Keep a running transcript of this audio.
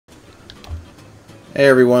Hey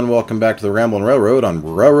everyone, welcome back to the Ramblin' Railroad on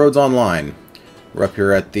RailRoads Online. We're up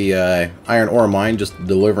here at the iron ore mine just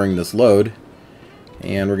delivering this load.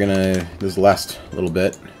 And we're gonna, this last little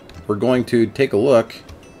bit, we're going to take a look.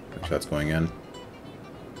 Actually, that's going in.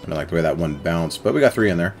 I don't like the way that one bounced, but we got 3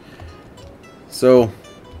 in there. So,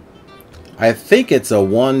 I think it's a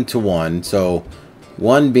 1-to-1. So,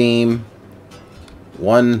 1 beam,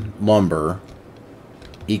 1 lumber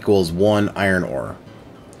equals 1 iron ore.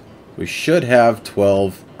 We should have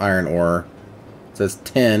 12 iron ore. It says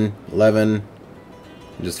 10, 11.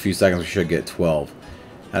 In just a few seconds we should get 12.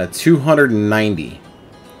 Out of 290.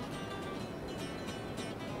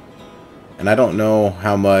 And I don't know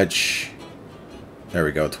how much... There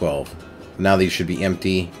we go, 12. Now these should be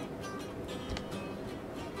empty.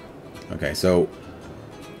 Okay, so...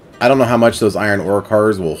 I don't know how much those iron ore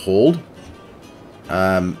cars will hold.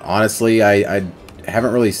 Honestly, I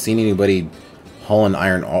haven't really seen anybody hauling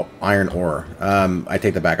iron ore. I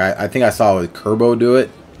take that back. I think I saw Kerbo do it.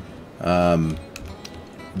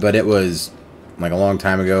 But it was like a long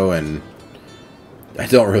time ago and I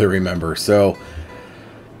don't really remember. So,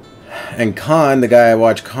 and Khan, the guy I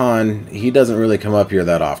watch, Khan, he doesn't really come up here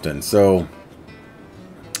that often. So,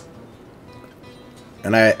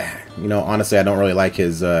 and honestly, I don't really like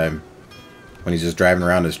his, when he's just driving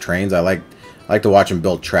around his trains. I like to watch him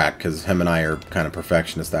build track because him and I are kind of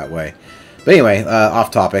perfectionists that way. But anyway, off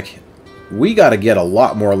topic. We got to get a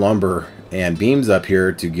lot more lumber and beams up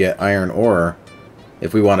here to get iron ore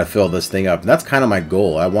if we want to fill this thing up. And that's kind of my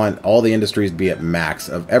goal. I want all the industries to be at max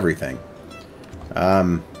of everything.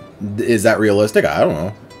 Is that realistic? I don't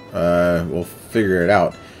know. We'll figure it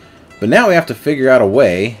out. But now we have to figure out a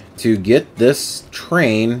way to get this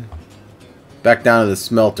train back down to the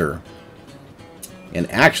smelter. And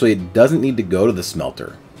actually, it doesn't need to go to the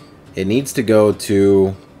smelter. It needs to go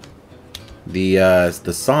to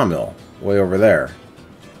the sawmill way over there.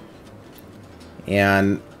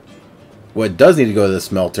 And what does need to go to the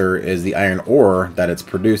smelter is the iron ore that it's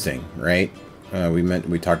producing, right?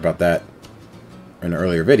 We talked about that in an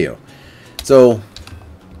earlier video. So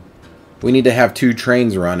we need to have 2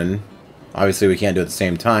 trains running. Obviously we can't do it at the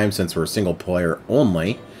same time since we're single player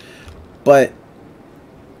only. But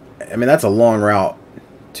I mean, that's a long route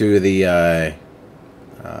to the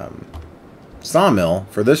sawmill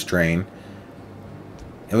for this train.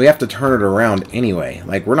 And we have to turn it around anyway.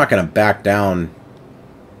 Like, we're not going to back down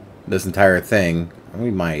this entire thing. We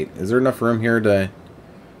might. Is there enough room here to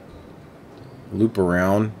loop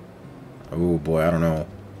around? Oh boy, I don't know.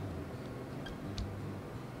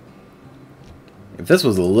 If this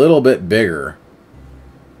was a little bit bigger,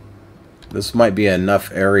 this might be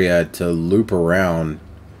enough area to loop around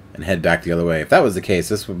and head back the other way. If that was the case,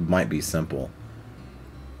 this might be simple.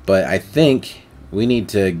 But I think we need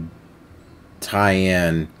to tie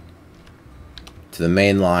in to the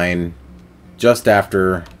main line just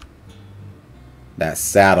after that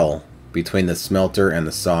saddle between the smelter and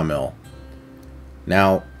the sawmill.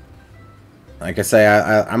 Now, like I say,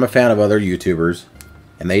 I'm a fan of other YouTubers,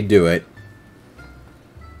 and they do it.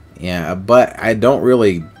 Yeah, but I don't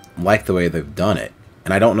really like the way they've done it,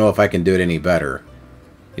 and I don't know if I can do it any better.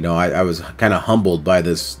 You know, I was kind of humbled by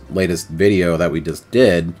this latest video that we just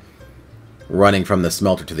did, running from the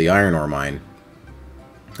smelter to the iron ore mine.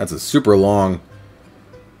 That's a super long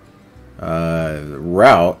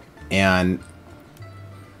route, and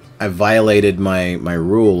I violated my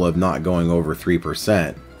rule of not going over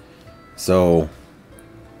 3%. So,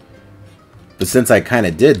 but since I kind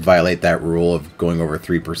of did violate that rule of going over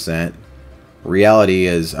 3%, reality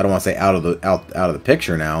is, I don't want to say out of the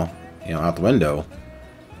picture now, you know, out the window,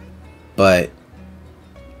 but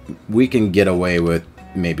we can get away with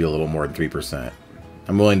maybe a little more than 3%.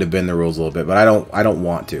 I'm willing to bend the rules a little bit, but I don't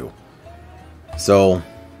want to. So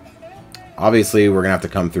obviously we're gonna have to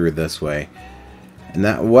come through this way. And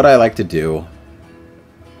that what I like to do,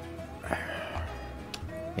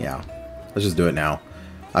 yeah, let's just do it now.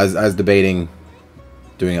 I was debating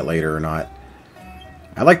doing it later or not.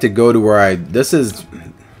 I like to go to where this is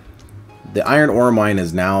the iron ore mine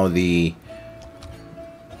is now the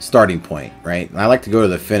starting point, right? And I like to go to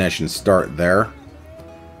the finish and start there.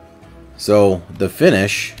 So the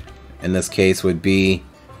finish in this case would be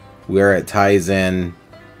where it ties in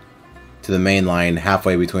to the main line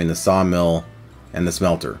halfway between the sawmill and the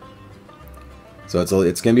smelter. So it's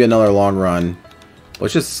going to be another long run.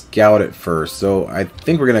 Let's just scout it first. So I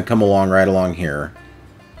think we're going to come along right along here.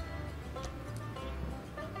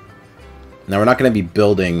 Now we're not going to be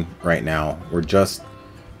building right now. We're just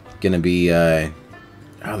going to be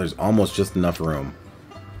there's almost just enough room.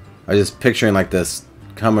 I was just picturing like this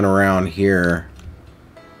coming around here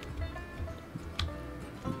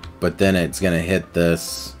but then it's going to hit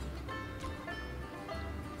this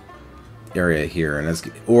area here, and it's,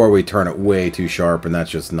 or we turn it way too sharp, and that's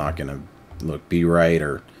just not going to be right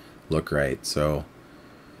or look right. So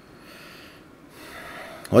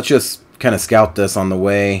let's just kind of scout this on the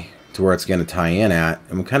way to where it's going to tie in at,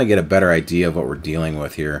 and we'll kind of get a better idea of what we're dealing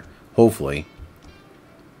with here. Hopefully.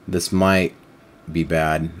 This might be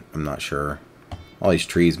bad. I'm not sure. All these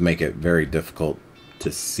trees make it very difficult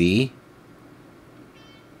to see.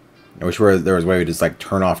 I wish there was a way to just like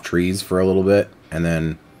turn off trees for a little bit, and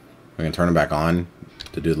then we can turn them back on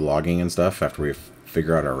to do the logging and stuff after we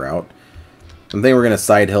figure out our route. I think we're going to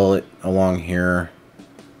side hill it along here.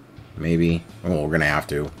 Maybe. Well, we're going to have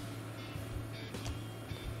to.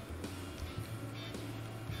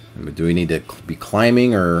 But do we need to be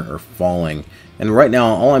climbing or falling? And right now,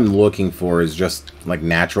 all I'm looking for is just like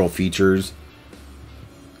natural features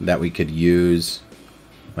that we could use.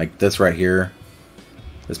 Like this right here.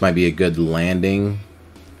 This might be a good landing.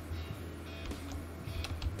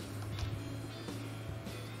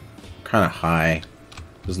 Kind of high.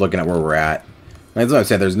 Just looking at where we're at. That's what I'm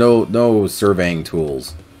saying. There's no surveying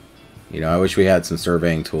tools. You know, I wish we had some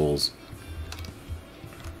surveying tools.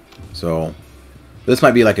 So this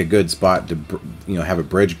might be like a good spot to, you know, have a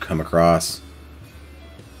bridge come across.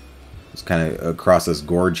 It's kind of across this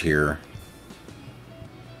gorge here.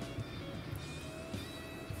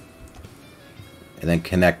 And then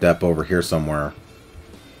connect up over here somewhere.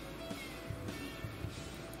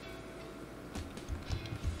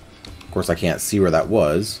 Of course, I can't see where that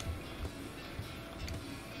was.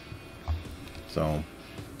 So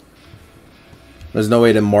there's no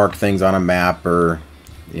way to mark things on a map or,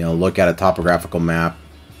 you know, look at a topographical map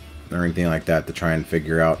or anything like that to try and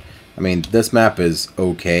figure out. I mean, this map is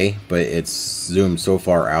okay, but it's zoomed so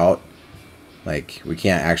far out, like, we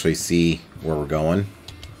can't actually see where we're going.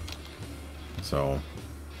 So,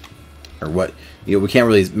 or what, you know, we can't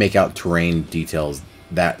really make out terrain details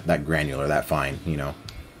that granular, that fine, you know.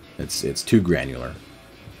 It's too granular.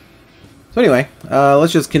 So anyway,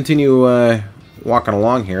 let's just continue walking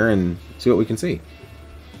along here and see what we can see.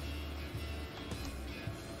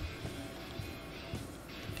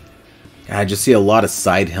 I just see a lot of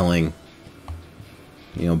side hilling.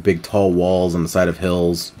 You know, big tall walls on the side of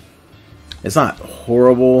hills. It's not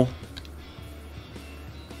horrible.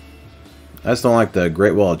 I just don't like the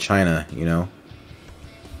Great Wall of China, you know.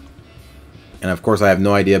 And of course I have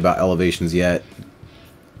no idea about elevations yet.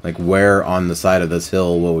 Like where on the side of this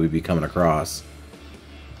hill will we be coming across.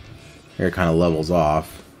 Here it kind of levels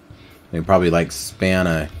off. We can probably like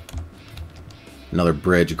span another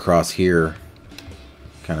bridge across here.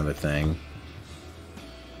 Kind of a thing.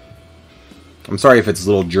 I'm sorry if it's a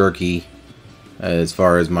little jerky as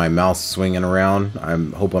far as my mouse swinging around. I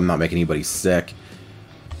hope I'm not making anybody sick.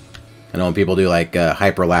 I know when people do like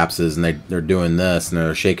hyperlapses and they're doing this and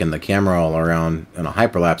they're shaking the camera all around. In a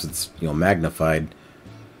hyperlapse, it's, you know, magnified,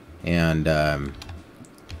 and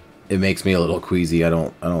it makes me a little queasy. I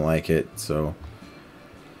don't like it. So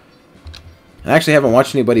I actually haven't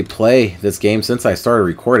watched anybody play this game since I started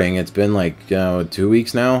recording. It's been like 2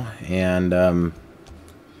 weeks now, and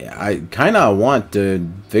I kind of want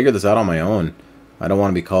to figure this out on my own. I don't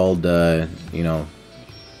want to be called, you know,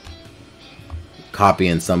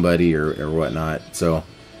 copying somebody or whatnot. So,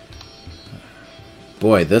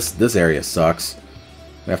 boy, this area sucks.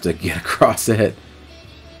 We have to get across it.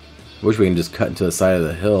 Wish we can just cut into the side of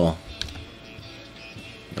the hill.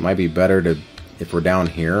 It might be better to, if we're down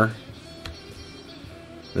here.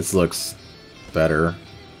 This looks better,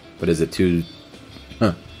 but is it too...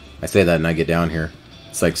 Huh. I say that and I get down here.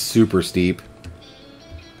 It's like super steep.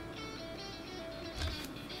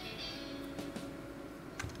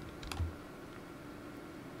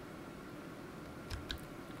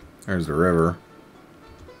 There's the river.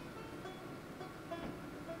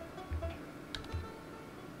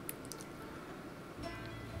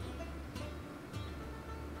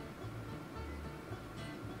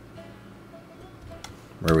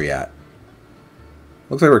 Where are we at?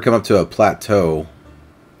 Looks like we're coming up to a plateau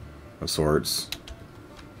of sorts.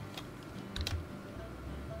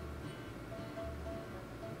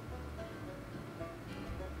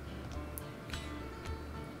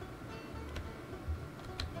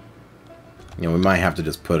 You know, we might have to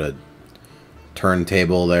just put a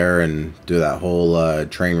turntable there and do that whole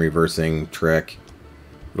train reversing trick.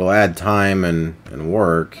 It'll add time and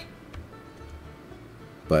work,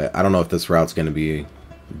 but I don't know if this route's going to be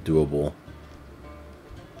doable.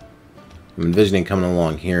 I'm envisioning coming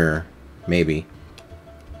along here, maybe.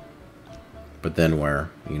 But then where,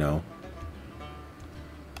 you know?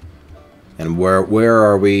 And where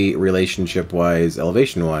are we relationship-wise,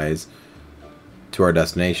 elevation-wise? to our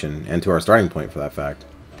destination and to our starting point, for that fact.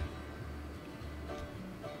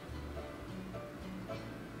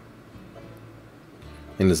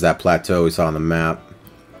 I think this is that plateau we saw on the map,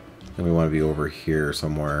 and we want to be over here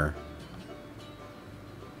somewhere.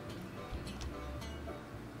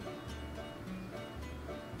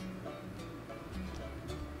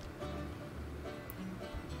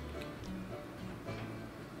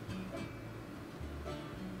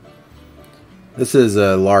 This is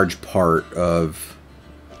a large part of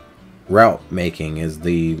route making, is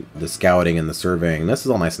the scouting and the surveying. This is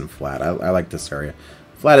all nice and flat. I like this area.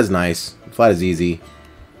 Flat is nice. Flat is easy.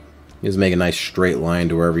 You just make a nice straight line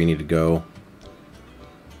to wherever you need to go.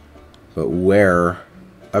 But where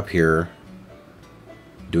up here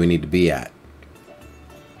do we need to be at?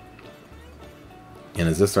 And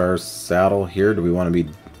is this our saddle here? Do we want to be...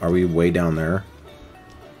 Are we way down there?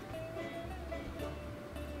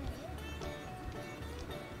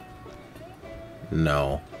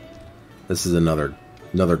 No. This is another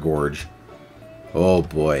gorge. Oh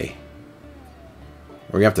boy.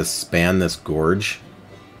 We're gonna have to span this gorge.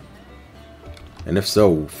 And if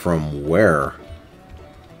so, from where?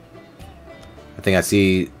 I think I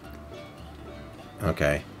see...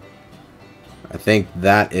 Okay. I think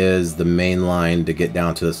that is the main line to get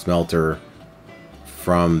down to the smelter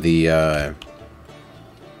from the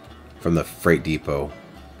freight depot.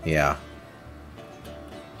 Yeah.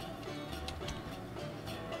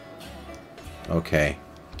 Okay.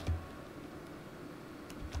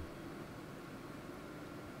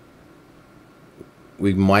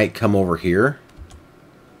 We might come over here.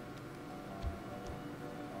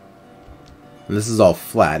 And this is all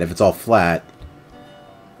flat. If it's all flat,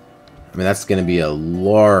 I mean, that's going to be a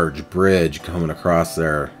large bridge coming across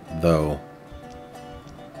there, though.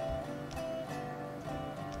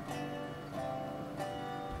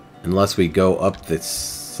 Unless we go up the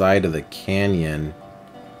side of the canyon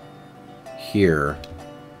here.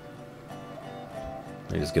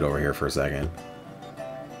 Let me just get over here for a second.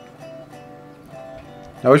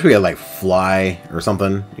 I wish we could, like, fly or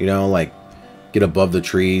something, you know, like, get above the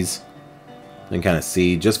trees and kind of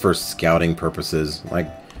see, just for scouting purposes. Like,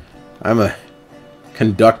 I'm a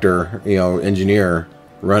conductor, you know, engineer,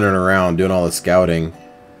 running around doing all the scouting.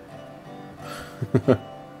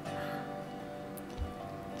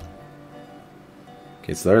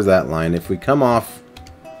 Okay, so there's that line. If we come off...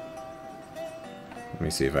 Let me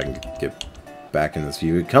see if I can get back in this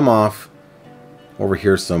view. We come off over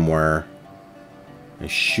here somewhere and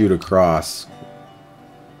shoot across.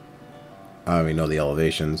 I don't even know the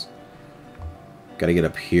elevations. Gotta get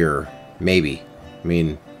up here. Maybe. I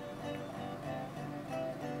mean...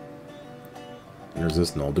 There's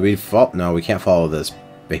this knoll. Do we fall? No, we can't follow this.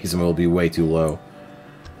 Basement will be way too low.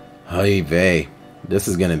 Hey, vey. This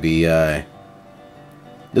is gonna be, This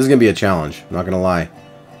is gonna be a challenge. I'm not gonna lie.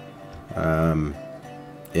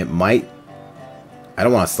 It might... I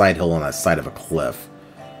don't want a side hill on that side of a cliff.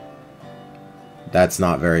 That's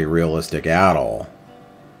not very realistic at all.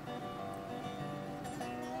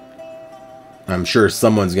 I'm sure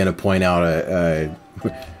someone's going to point out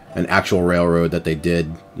an actual railroad that they did,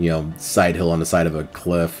 you know, side hill on the side of a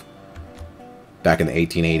cliff back in the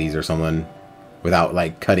 1880s or something, without,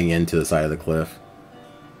 like, cutting into the side of the cliff.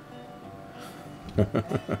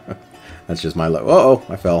 That's just my luck. Uh-oh,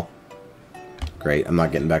 I fell. Great, I'm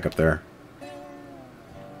not getting back up there.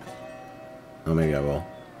 Oh, maybe I will.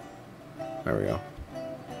 There we go.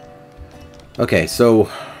 Okay, so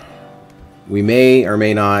we may or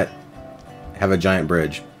may not have a giant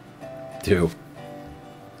bridge, too.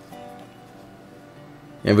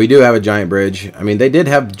 And if we do have a giant bridge, I mean, they did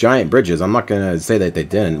have giant bridges. I'm not going to say that they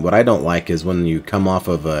didn't. What I don't like is when you come off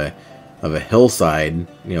of a hillside,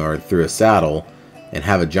 you know, or through a saddle, and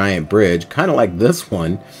have a giant bridge, kind of like this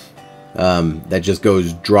one, that just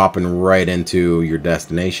goes dropping right into your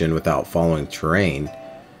destination without following terrain.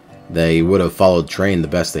 They would have followed terrain the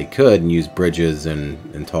best they could and used bridges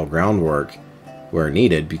and tall groundwork where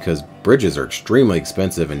needed, because bridges are extremely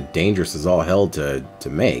expensive and dangerous as all hell to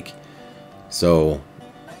make. So,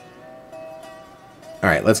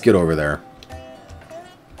 alright, let's get over there.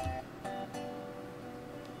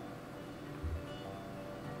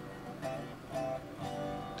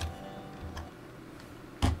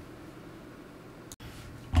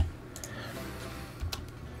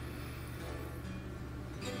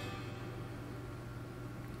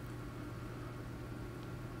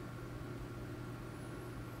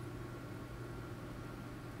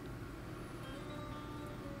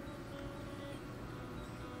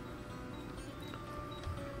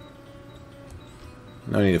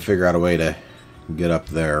 I need to figure out a way to get up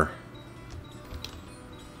there.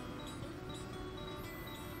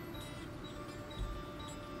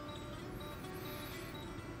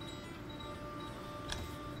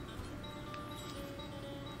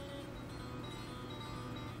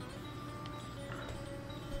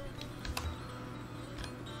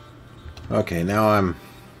 Okay, now I'm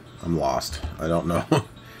lost. I don't know.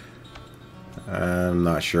 I'm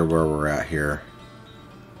not sure where we're at here.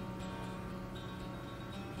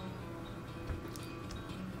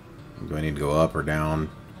 Do I need to go up or down?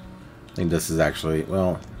 I think this is actually,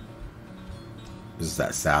 well, this is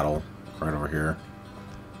that saddle right over here.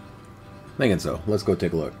 Thinking so. Let's go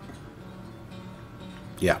take a look.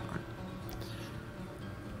 Yeah.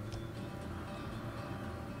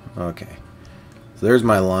 Okay. So there's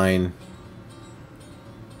my line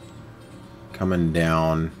coming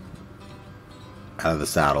down out of the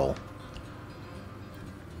saddle.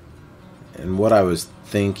 And what I was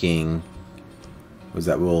thinking was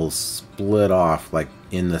that we'll split off like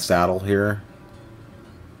in the saddle here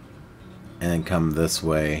and then come this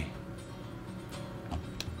way,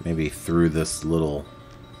 maybe through this little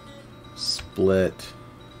split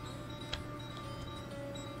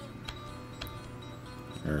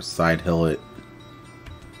or side hill it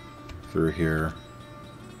through here.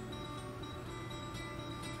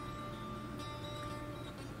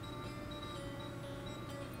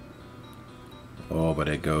 Oh, but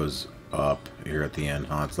it goes up here at the end,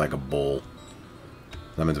 huh? It's like a bowl.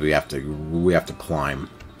 That means we have to climb.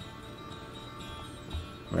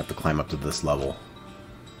 We have to climb up to this level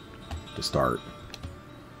to start.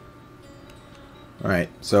 Alright,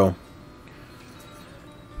 so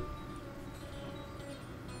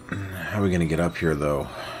how are we gonna get up here though?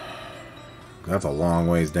 That's a long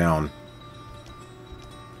ways down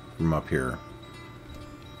from up here.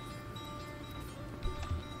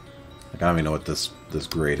 I don't even know what this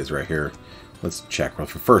grade is right here. Let's check. Well,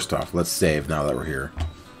 first off, let's save now that we're here.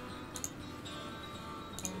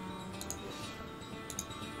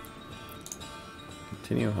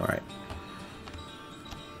 Continue. All right.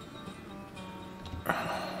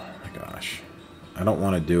 Oh my gosh, I don't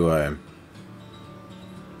want to do a. We're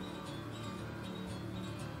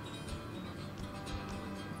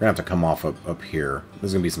gonna have to come off up here.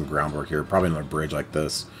 There's gonna be some groundwork here, probably on a bridge like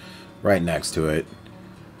this, right next to it.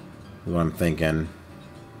 What I'm thinking.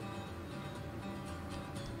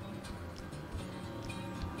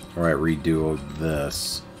 Alright, redo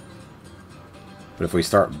this. But if we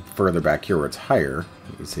start further back here where it's higher,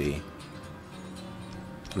 you can see,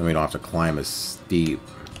 then we don't have to climb as steep.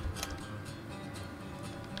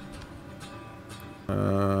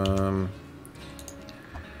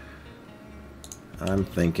 I'm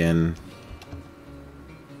thinking.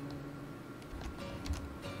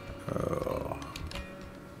 Oh.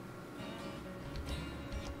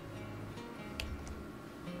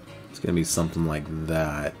 It's gonna be something like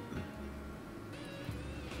that.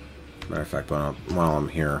 Matter of fact, while I'm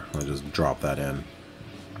here, I'll just drop that in.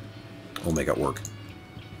 We'll make it work.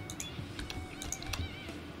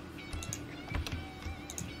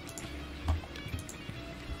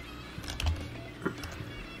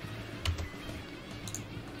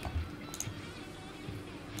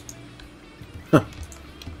 Huh.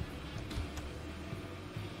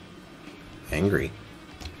 Angry.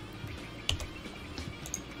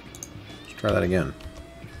 Let's try that again.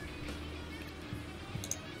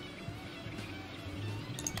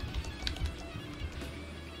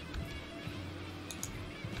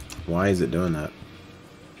 Why is it doing that?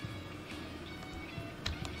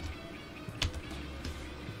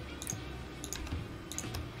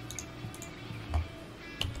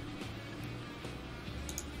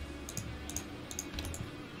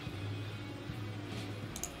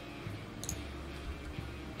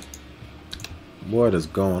 What is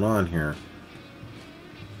going on here?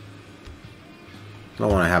 I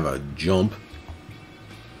don't want to have a jump.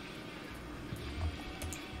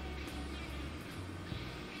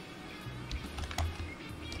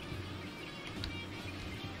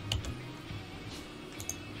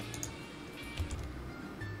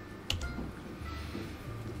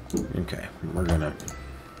 Okay, we're gonna.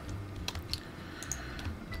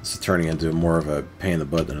 This is turning into more of a pain in the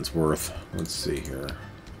butt than it's worth. Let's see here.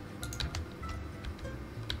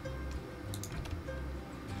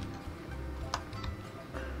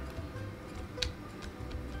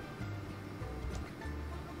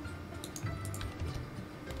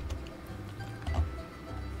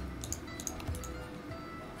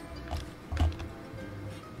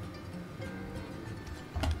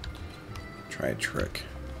 Try a trick.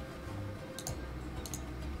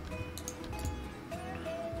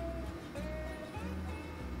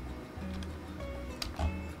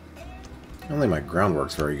 I don't think my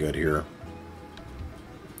groundwork's very good here.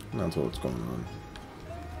 That's what's going on.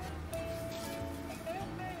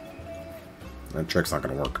 That trick's not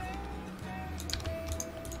going to work.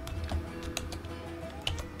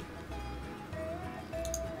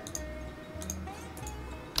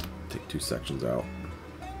 Take two sections out.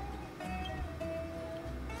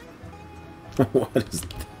 What is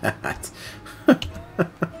that?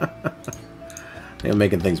 I'm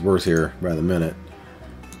making things worse here by the minute.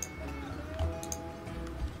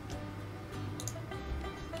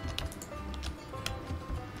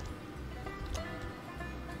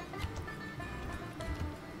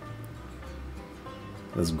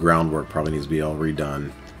 This groundwork probably needs to be all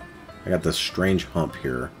redone. I got this strange hump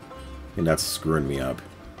here, and that's screwing me up.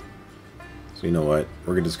 So you know what?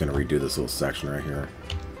 We're just going to redo this little section right here.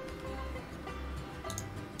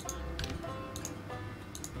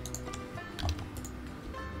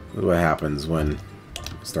 This is what happens when you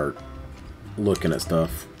start looking at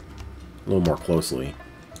stuff a little more closely.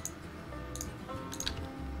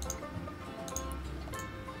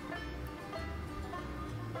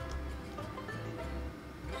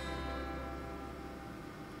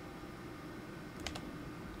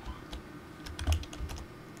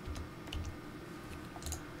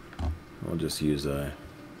 I'll just use a,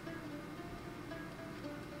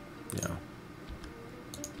 yeah.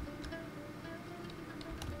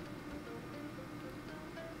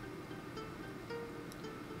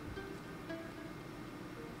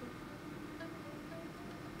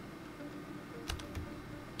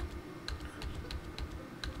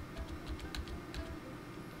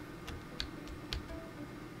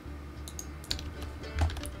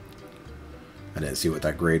 I didn't see what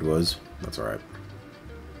that grade was. That's all right.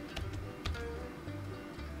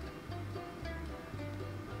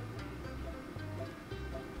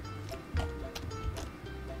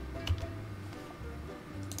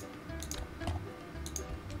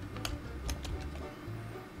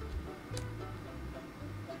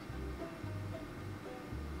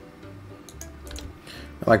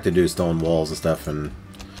 I like to do stone walls and stuff, and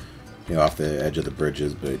you know, off the edge of the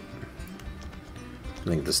bridges, but I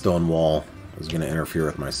think the stone wall is going to interfere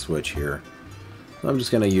with my switch here. I'm just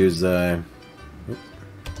going to use I'm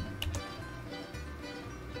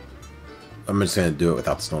just going to do it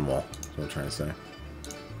without the stone wall. That's what I'm trying to say.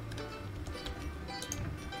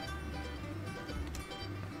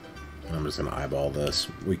 I'm just going to eyeball this.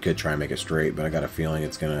 We could try and make it straight, but I got a feeling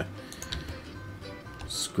it's going to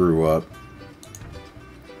screw up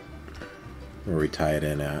where we tie it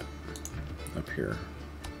in at up here.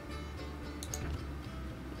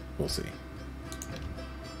 We'll see.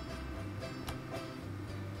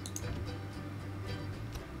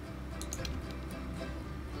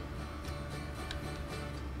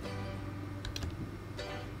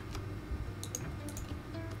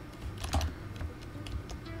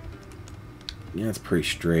 Yeah, it's pretty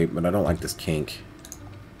straight, but I don't like this kink.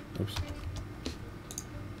 Oops.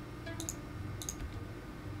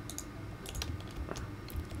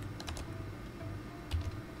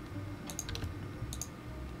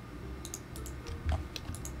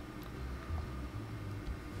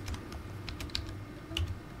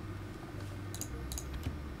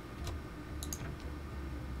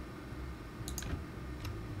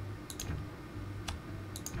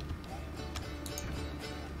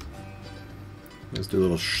 Let's do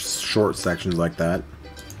little short sections like that.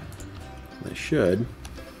 They should.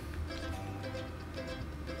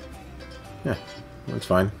 Yeah, that's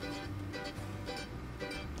fine.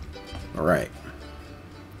 Alright.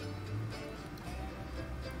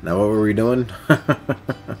 Now what were we doing?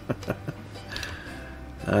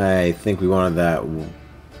 I think we wanted that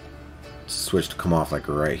switch to come off like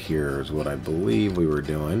right here is what I believe we were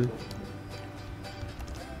doing.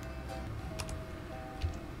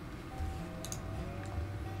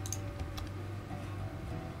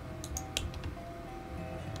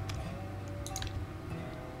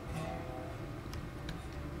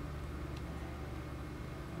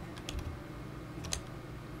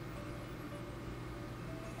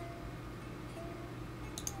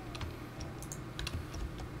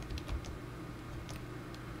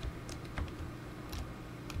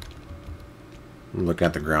 Look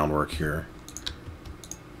at the groundwork here.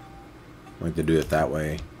 I like to do it that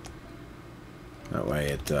way. That way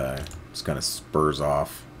it just kind of spurs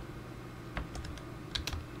off.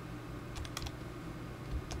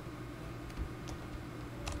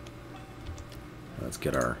 Let's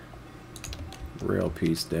get our rail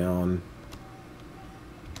piece down.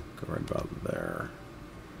 Go right about there.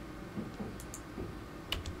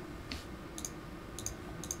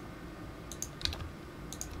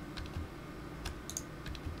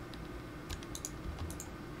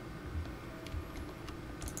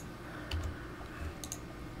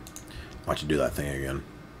 Watch you do that thing again.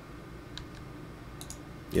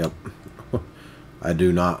 Yep. I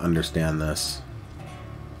do not understand this.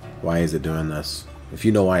 Why is it doing this? If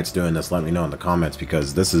you know why it's doing this, let me know in the comments,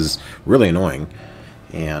 because this is really annoying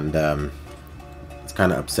and it's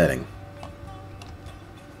kind of upsetting.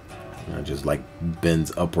 It just like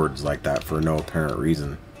bends upwards like that for no apparent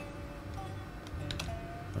reason.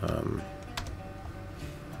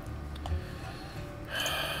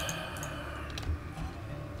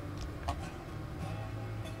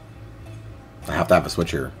 I have to have a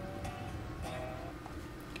switch here.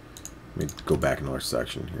 Let me go back another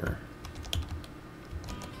section here.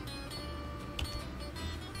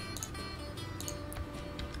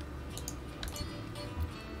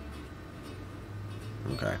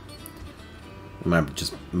 Okay. I might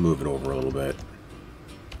just move it over a little bit.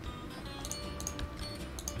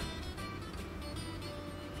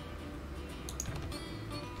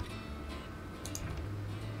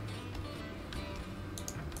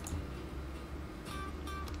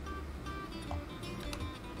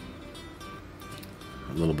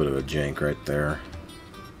 A little bit of a jank right there.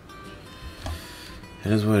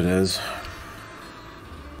 It is what it is.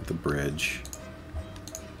 The bridge.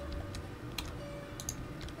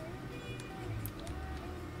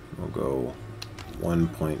 We'll go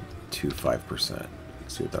 1.25%.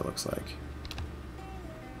 See what that looks like.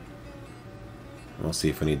 We'll see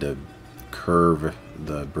if I need to curve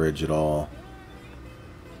the bridge at all.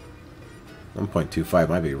 1.25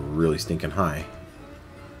 might be really stinking high.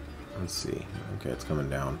 Let's see. Okay, it's coming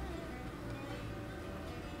down.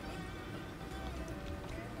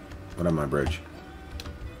 What on my bridge?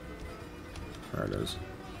 There it is.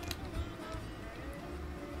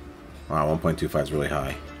 Wow, 1.25 is really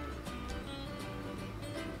high.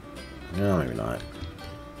 No, maybe not.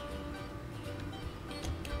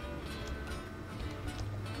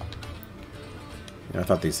 Yeah, I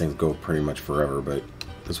thought these things go pretty much forever, but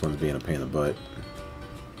this one's being a pain in the butt.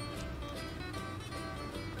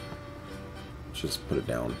 Just put it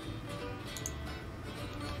down.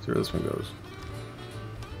 See where this one goes.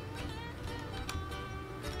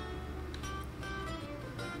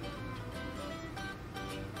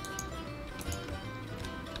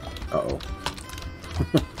 Uh-oh.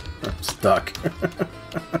 I'm stuck.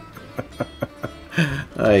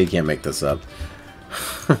 Oh, you can't make this up.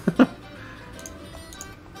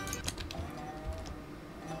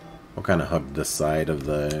 What kind of hugged this side of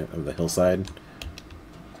the hillside?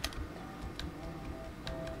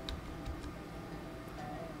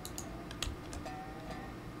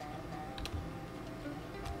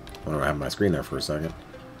 I don't have my screen there for a second.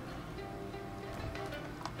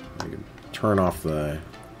 I can turn off the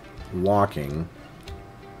locking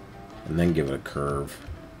and then give it a curve.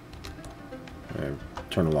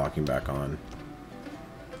 Turn the locking back on.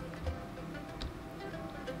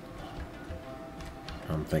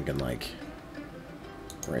 I'm thinking like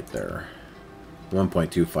right there.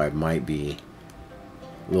 1.25 might be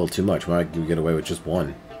a little too much. Why do we get away with just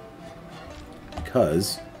one?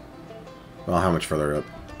 Because, well, how much further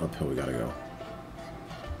uphill we gotta go?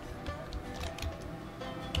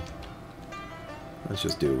 Let's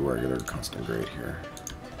just do regular constant grade here.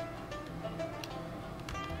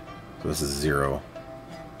 So this is 0.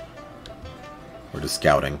 We're just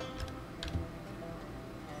scouting.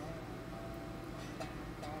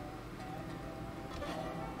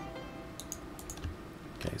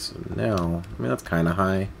 Okay, so now, I mean, that's kind of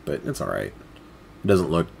high, but it's alright. It doesn't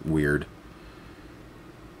look weird.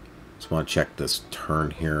 Just want to check this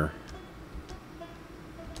turn here.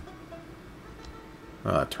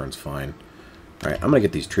 Oh, that turn's fine. Alright, I'm going to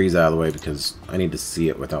get these trees out of the way because I need to see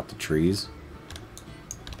it without the trees.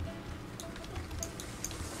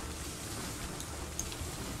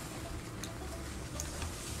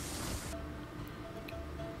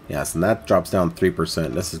 Yes, and that drops down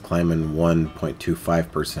 3%. This is climbing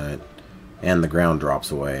 1.25%, and the ground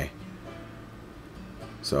drops away.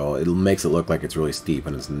 So it makes it look like it's really steep,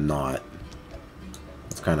 and it's not.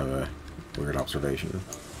 It's kind of a weird observation.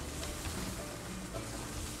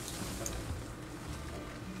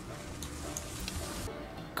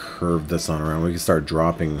 Curve this on around. We can start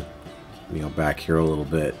dropping, you know, back here a little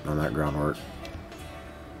bit on that groundwork.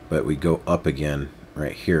 But we go up again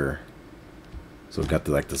right here. So we've got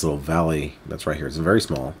like this little valley that's right here. It's very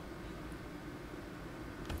small.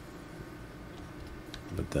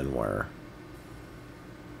 But then where?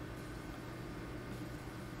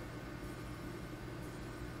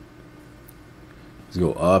 Let's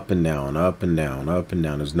go up and down, up and down, up and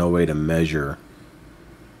down. There's no way to measure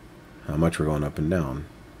how much we're going up and down.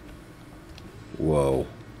 Whoa.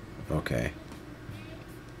 Okay.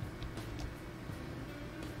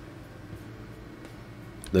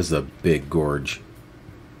 This is a big gorge.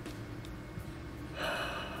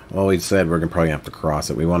 Well, we said we're gonna probably have to cross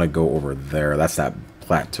it. We want to go over there. That's that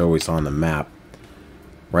plateau we saw on the map,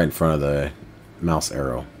 right in front of the mouse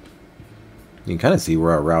arrow. You can kind of see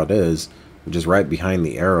where our route is, which is right behind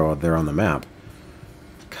the arrow there on the map.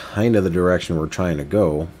 kind of the direction we're trying to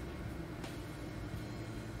go.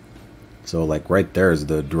 So, like, right there is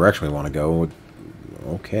the direction we want to go.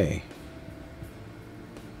 Okay.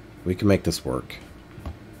 We can make this work.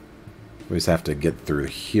 We just have to get through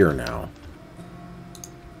here now.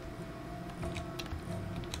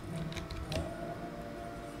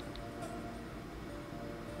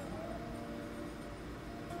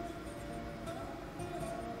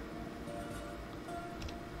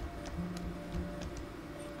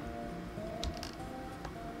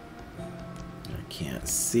 Can't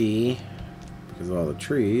see because of all the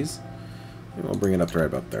trees. And we'll bring it up to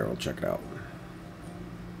right up there. We'll check it out.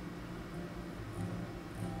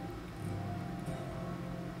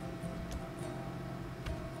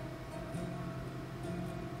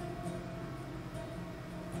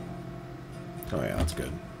 Oh yeah, that's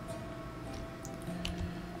good.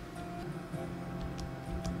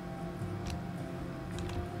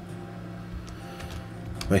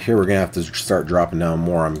 But here we're gonna have to start dropping down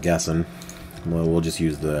more, I'm guessing. Well, we'll just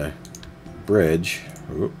use the bridge.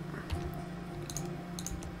 Oop.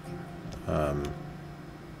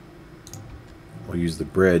 We'll use the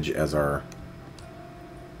bridge as our...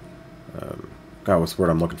 God, what's the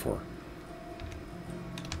word I'm looking for?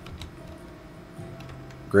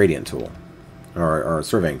 Gradient tool. Or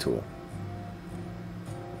surveying tool.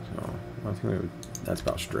 So, I think that's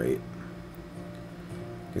about straight.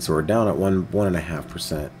 Okay, so we're down at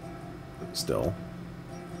 1.5% still.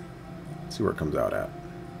 Let's see where it comes out at.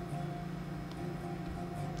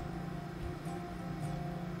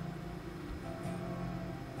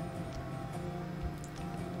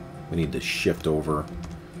 We need to shift over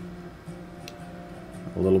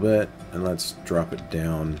a little bit, and let's drop it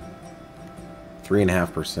down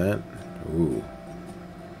 3.5%. Ooh,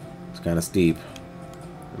 it's kind of steep,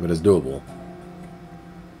 but it's doable.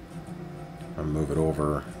 I'll move it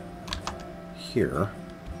over here.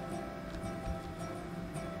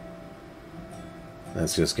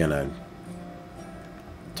 That's just gonna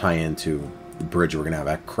tie into the bridge we're gonna have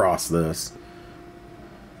across this.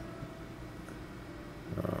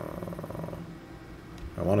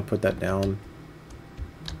 I want to put that down.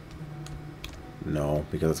 No,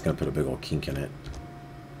 because it's gonna put a big old kink in it.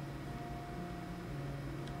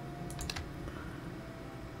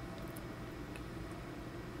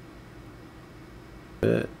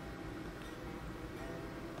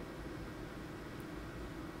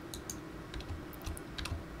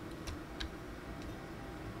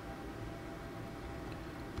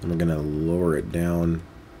 And we're gonna lower it down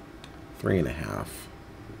 3.5.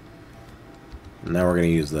 Now we're gonna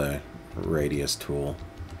use the radius tool.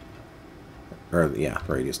 Or yeah,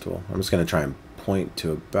 radius tool. I'm just gonna try and point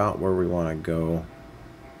to about where we want to go.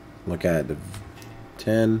 Look at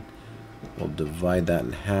 10. We'll divide that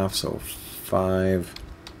in half, so 5.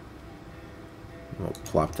 We'll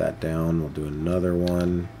plop that down. We'll do another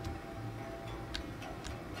one.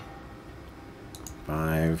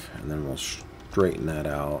 5, and then we'll straighten that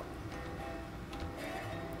out.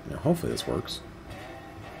 Now, hopefully this works.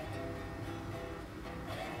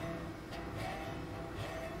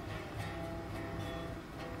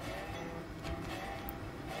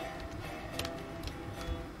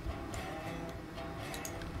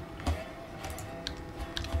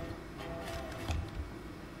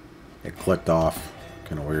 It clicked off.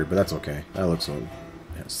 Kind of weird, but that's okay. That looks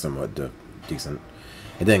somewhat decent.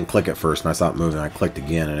 It didn't click at first, and I stopped moving. I clicked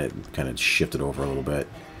again, and it kind of shifted over a little bit.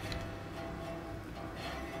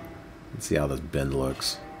 Let's see how this bend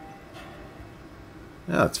looks.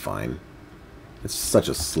 Yeah, that's fine. It's such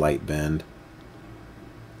a slight bend.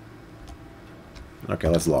 Okay,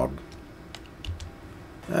 let's log.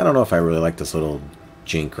 I don't know if I really like this little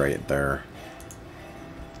jink right there.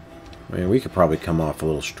 I mean, we could probably come off a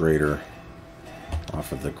little straighter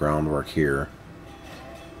off of the groundwork here.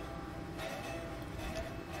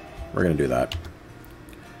 We're going to do that.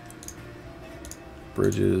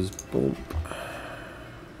 Bridges, boom.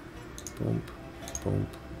 Boom, boom,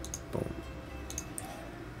 boom.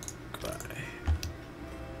 Goodbye.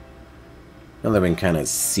 Now that we can kind of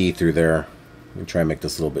see through there, we can try and make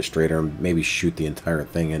this a little bit straighter and maybe shoot the entire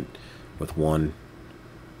thing in with one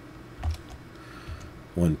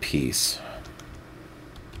piece.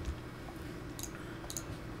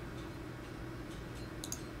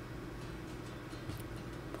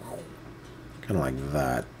 Kind of like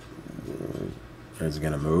that. Is it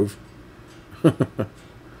going to move? And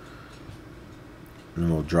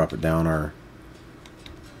we'll drop it down our...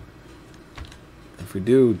 If we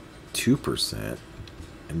do 2%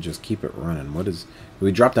 and just keep it running, what is...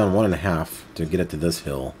 We drop down 1.5 to get it to this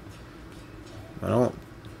hill. I don't...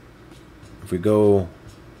 If we go...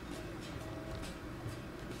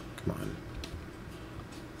 Come on.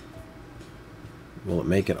 Will it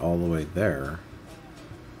make it all the way there?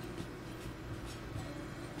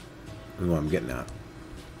 That's what I'm getting at.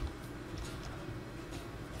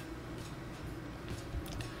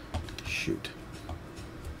 Shoot.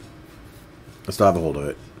 I still have a hold of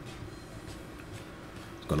it.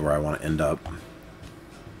 It's going to where I want to end up.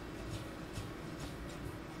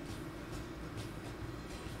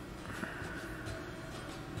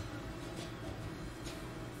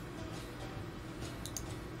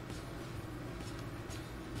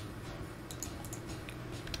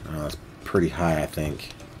 That's pretty high, I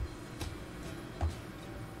think.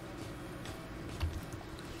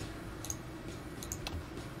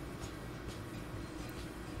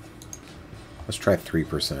 Let's try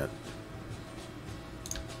 3%.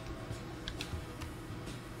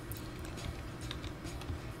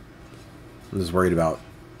 I'm just worried about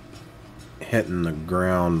hitting the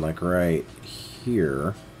ground like right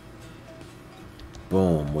here.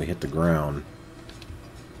 Boom, we hit the ground.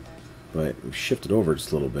 But we shifted over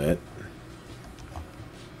just a little bit.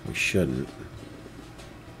 We shouldn't.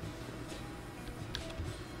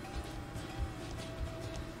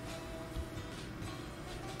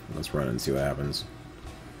 Let's run and see what happens.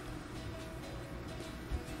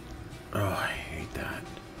 Oh, I hate that.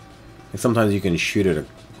 Like sometimes you can shoot it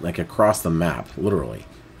like across the map, literally.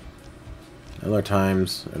 Other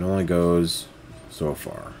times it only goes so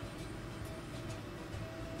far.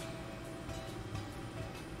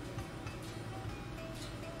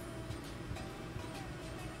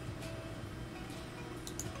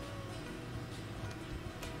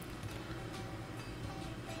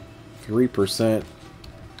 %.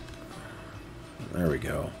 There we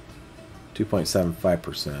go.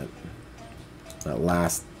 2.75%. That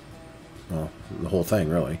last, well, the whole thing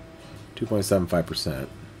really. 2.75%.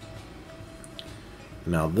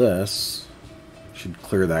 Now this should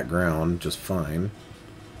clear that ground just fine.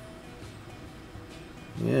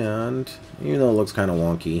 And even though it looks kind of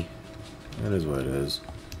wonky, that is what it is.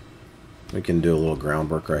 We can do a little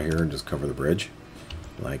groundwork right here and just cover the bridge.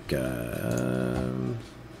 Like, kind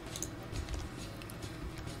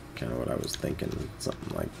of what I was thinking.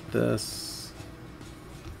 Something like this.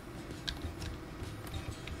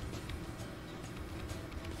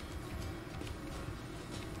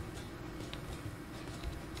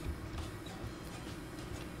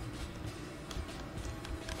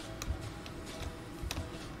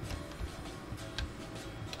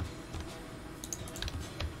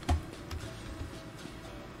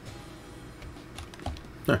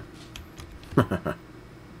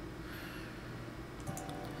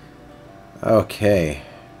 Okay.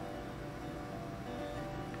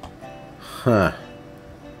 Huh.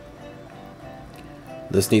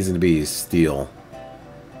 This needs to be steel.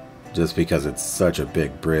 Just because it's such a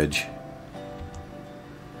big bridge.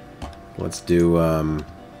 Let's do, I'm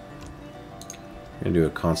gonna do a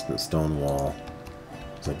constant stone wall.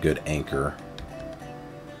 It's a good anchor.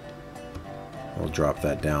 We'll drop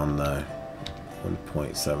that down the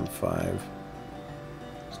 1.75.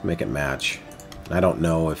 Let's make it match. I don't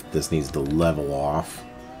know if this needs to level off.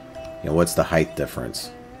 You know, what's the height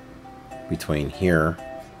difference between here,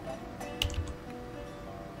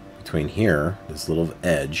 this little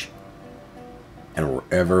edge, and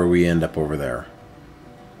wherever we end up over there.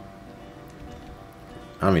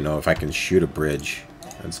 I don't even know if I can shoot a bridge.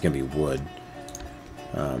 It's gonna be wood.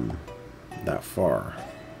 That far.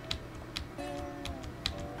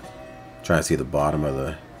 Trying to see the bottom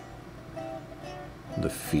of the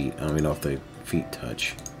feet. I don't even know if the feet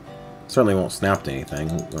touch. Certainly won't snap to anything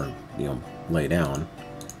or, you know, lay down.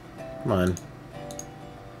 Come on.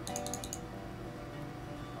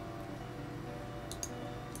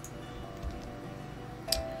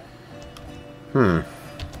 Well,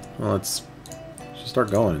 let's just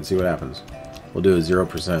start going and see what happens. We'll do a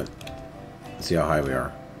 0%. See how high we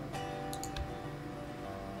are.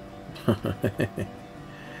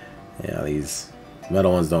 Yeah, these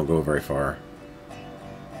metal ones don't go very far.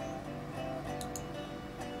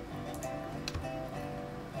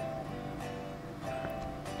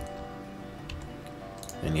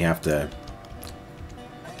 And you have to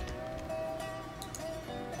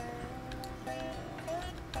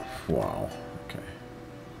wow, okay.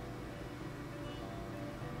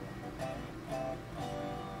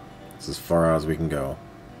 This is as far out as we can go.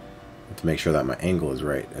 I have to make sure that my angle is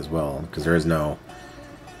right as well, because there is no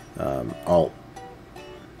alt,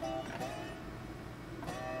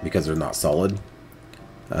 because they're not solid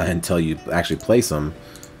until you actually place them.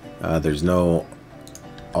 There's no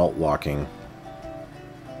alt locking.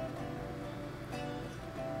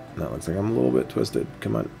 That looks like I'm a little bit twisted.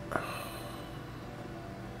 Come on.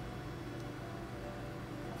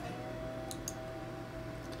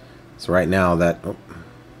 So right now that... Oh,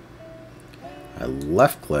 I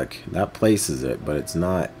left click, that places it, but it's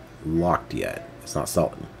not locked yet. It's not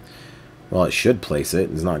solid. Well, it should place it.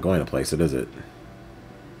 It's not going to place it, is it?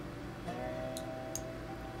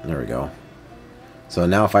 There we go. So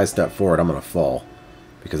now if I step forward, I'm going to fall.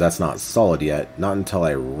 Because that's not solid yet. Not until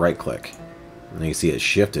I right click. And you see it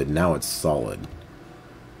shifted. Now it's solid.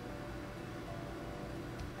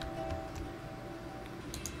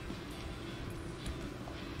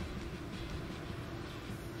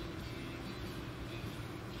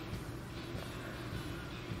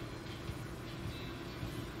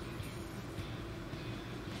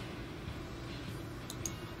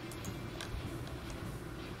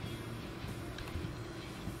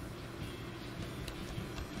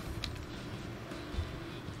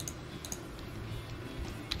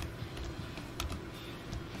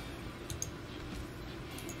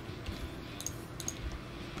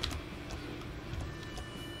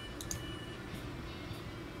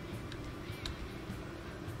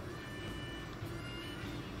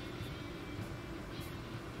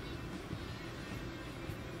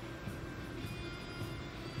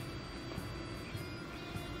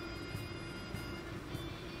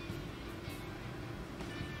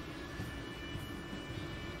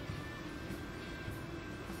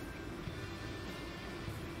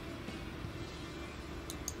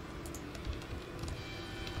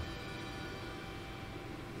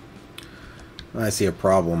 I see a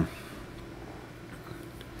problem.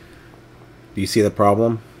 Do you see the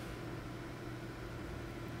problem?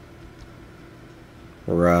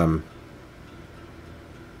 We're,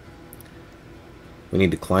 we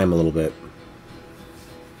need to climb a little bit.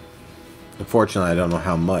 Unfortunately, I don't know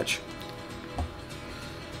how much.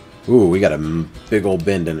 Ooh, we got a big old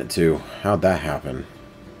bend in it too. How'd that happen?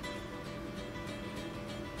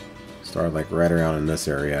 Started like right around in this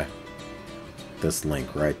area. This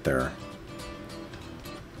link right there.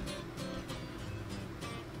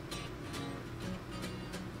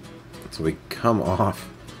 So we come off.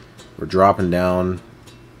 We're dropping down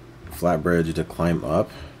flat bridge to climb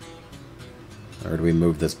up. Or do we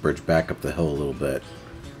move this bridge back up the hill a little bit?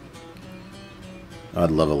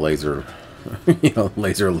 I'd love a laser,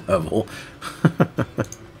 laser level.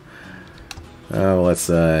 Let's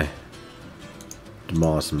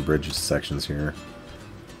demolish some bridge sections here.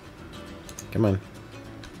 Come on.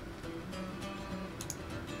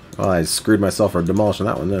 Well, I screwed myself for demolishing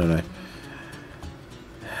that one, didn't I?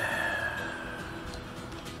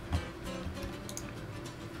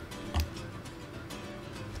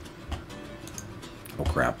 Oh,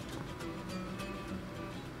 crap.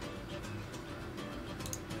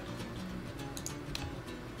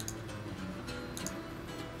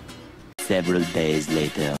 Several days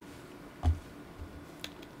later.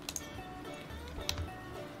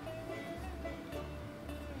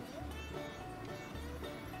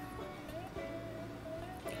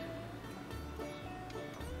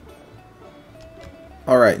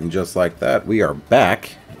 Alright, and just like that, we are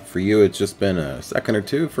back. For you, it's just been a second or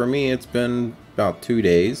two. For me, it's been about 2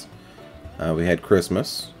 days. We had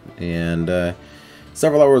Christmas, and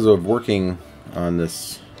several hours of working on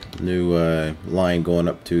this new line going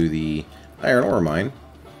up to the iron ore mine.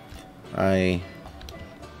 I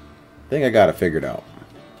think I got it figured out.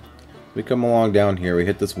 We come along down here, we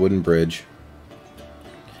hit this wooden bridge.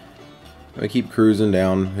 We keep cruising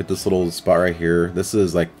down, hit this little spot right here. This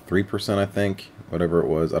is like 3%, I think. Whatever it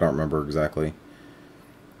was, I don't remember exactly.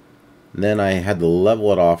 And then I had to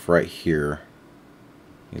level it off right here.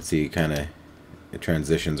 You can see kind of it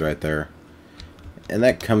transitions right there. And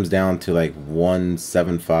that comes down to like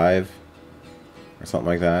 175 or something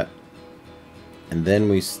like that. And then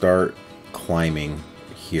we start climbing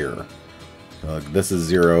here. So this is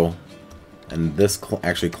 0, and this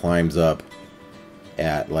actually climbs up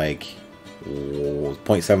at like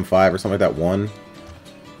 0.75 or something like that, 1.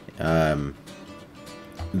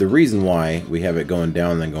 The reason why we have it going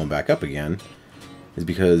down and then going back up again is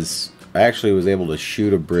because I actually was able to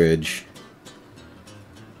shoot a bridge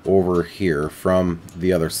over here from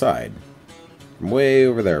the other side. From way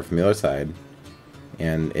over there, from the other side.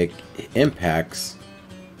 And it impacts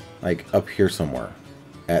like up here somewhere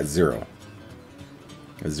at 0.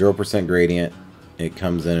 A 0% gradient. It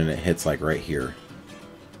comes in and it hits like right here.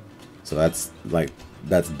 So that's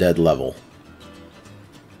dead level.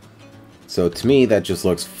 So to me, that just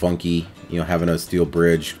looks funky, having a steel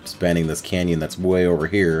bridge spanning this canyon that's way over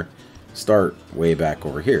here, start way back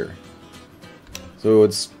over here. So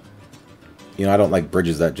it's, I don't like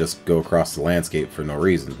bridges that just go across the landscape for no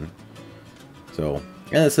reason. So,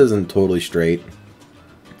 and this isn't totally straight,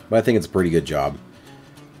 but I think it's a pretty good job.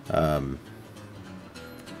 I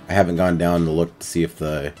haven't gone down to look to see if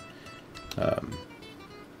the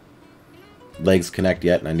legs connect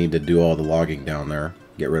yet, and I need to do all the logging down there.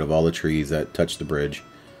 Get rid of all the trees that touch the bridge,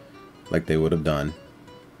 like they would have done.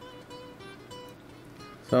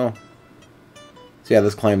 So yeah,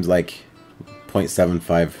 this climb's like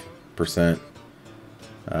 0.75%.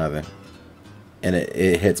 And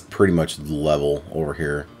it hits pretty much level over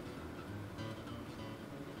here.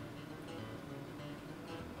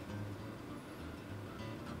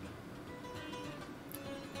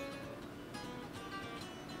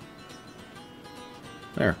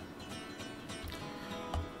 There.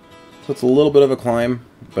 So it's a little bit of a climb,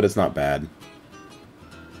 but it's not bad.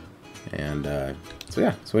 And so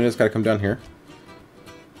yeah, so we just got to come down here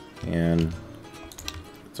and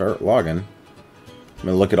start logging. I'm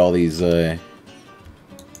gonna look at all these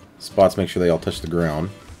spots, make sure they all touch the ground.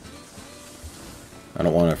 I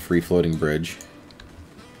don't want a free-floating bridge.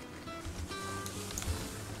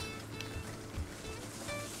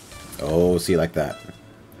 Oh, see, like that.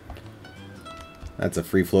 That's a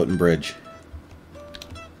free-floating bridge.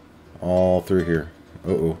 All through here.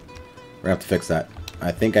 Uh-oh. We're gonna have to fix that.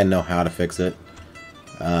 I think I know how to fix it.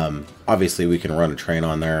 Obviously, we can run a train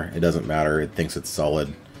on there. It doesn't matter. It thinks it's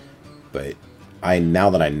solid. But now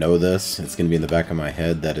that I know this, it's going to be in the back of my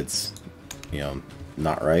head that it's, you know,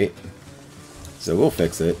 not right. So we'll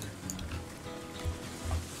fix it.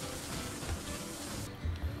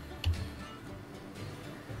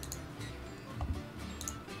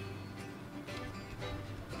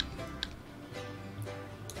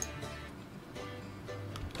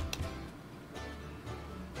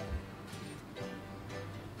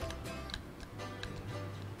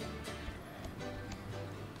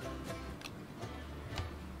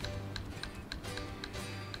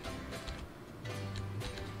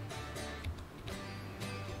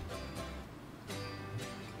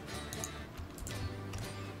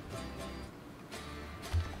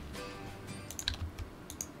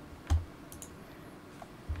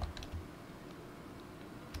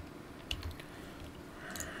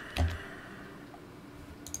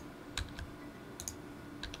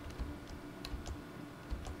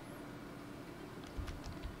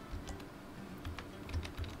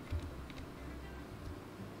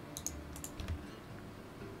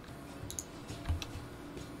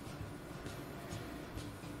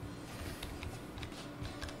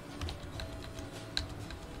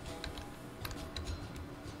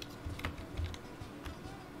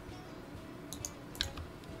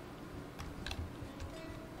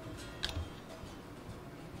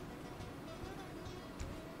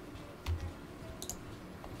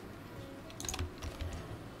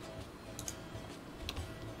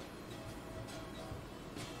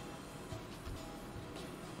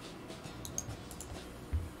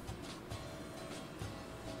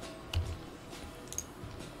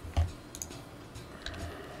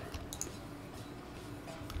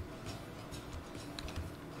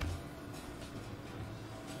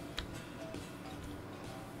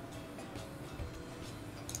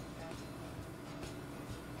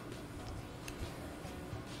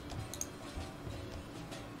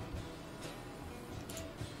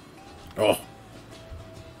 Oh.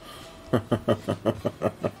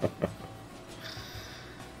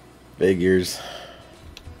 Figures.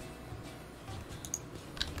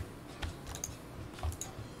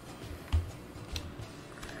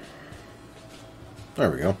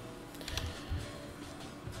 There we go.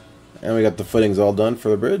 And we got the footings all done for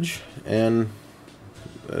the bridge, and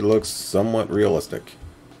it looks somewhat realistic.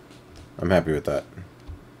 I'm happy with that.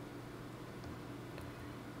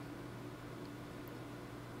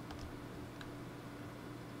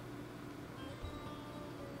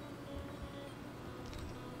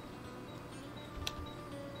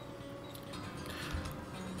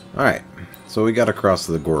 Alright, so we got across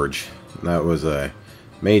the gorge. That was a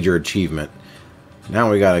major achievement.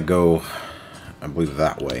 Now we gotta go, I believe,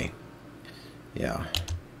 that way. Yeah.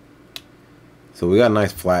 So we got a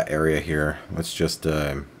nice flat area here. Let's just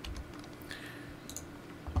do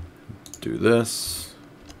this.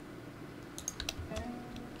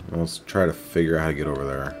 Let's try to figure out how to get over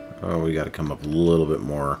there. Oh, we gotta come up a little bit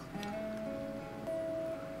more.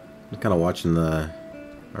 I'm kind of watching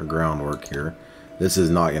our groundwork here. This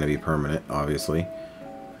is not going to be permanent, obviously.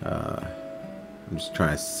 I'm just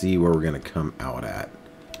trying to see where we're going to come out at.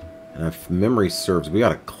 And if memory serves, we got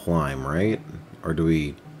to climb, right? Or are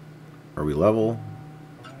we level?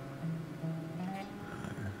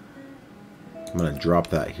 I'm going to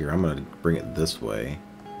drop that here. I'm going to bring it this way.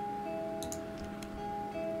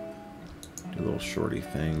 Do little shorty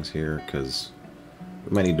things here, because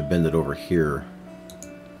we might need to bend it over here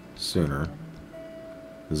sooner.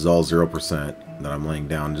 This is all 0% that I'm laying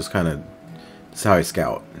down. Just kind of, this is how I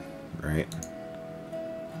scout, right?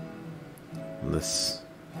 This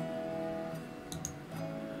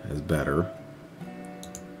is better.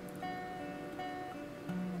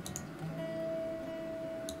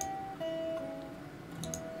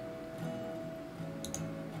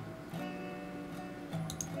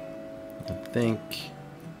 I think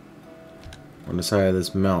on the side of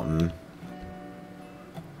this mountain,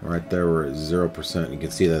 right there, we're at 0%. You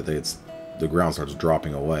can see that the ground starts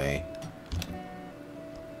dropping away.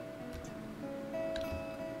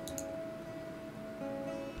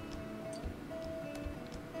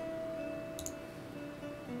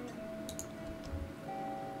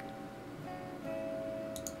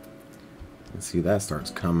 And see, that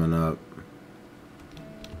starts coming up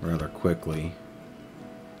rather quickly.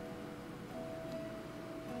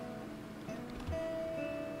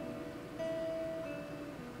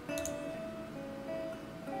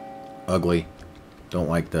 Ugly. Don't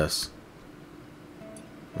like this.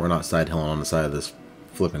 We're not side hilling on the side of this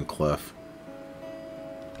flipping cliff.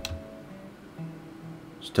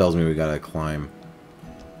 Which tells me we gotta climb.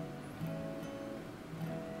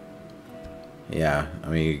 Yeah, I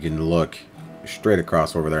mean, you can look straight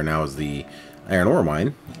across over there now is the iron ore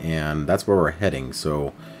mine, and that's where we're heading.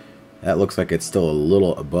 So that looks like it's still a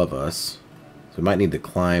little above us. So we might need to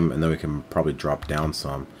climb, and then we can probably drop down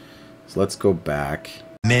some. So let's go back.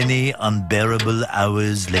 Many unbearable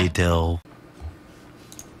hours later.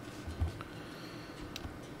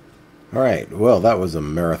 Alright, well, that was a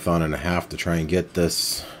marathon and a half to try and get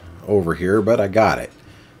this over here, but I got it.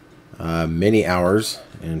 Many hours.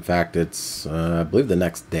 In fact, it's, I believe, the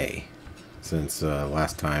next day since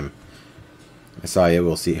last time I saw you.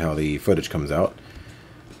 We'll see how the footage comes out.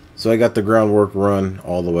 So I got the groundwork run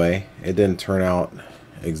all the way. It didn't turn out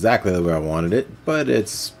exactly the way I wanted it, but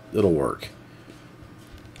it'll work.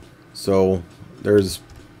 So there's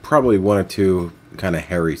probably one or two kind of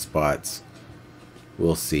hairy spots.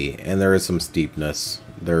 We'll see. And there is some steepness.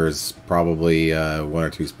 There's probably one or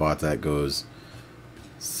two spots that goes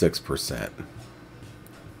 6%.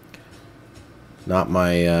 Not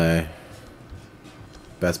my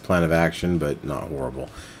best plan of action, but not horrible.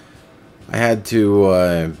 I had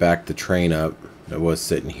to back the train up that was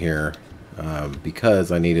sitting here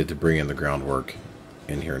because I needed to bring in the groundwork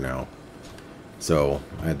in here now. So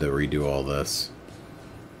I had to redo all this.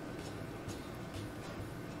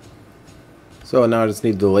 So now I just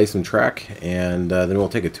need to lay some track, and then we'll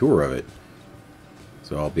take a tour of it.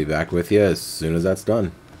 So I'll be back with you as soon as that's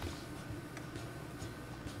done.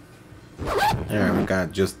 Alright, we've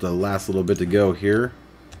got just the last little bit to go here.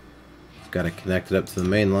 Got to connect it up to the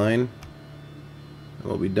main line. And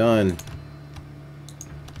we'll be done.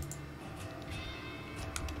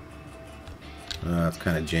 It's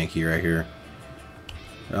kind of janky right here.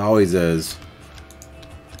 It always is.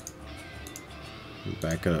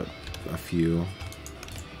 Back up a few.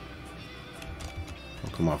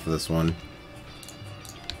 I'll come off of this one.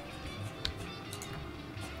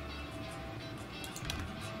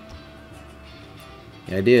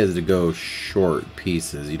 The idea is to go short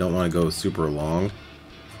pieces. You don't want to go super long.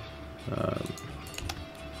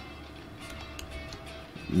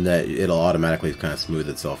 That it'll automatically kind of smooth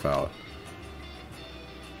itself out.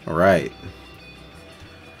 Alright.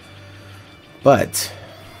 But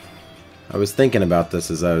I was thinking about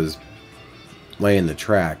this as I was laying the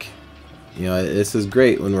track. You know, this is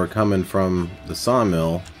great when we're coming from the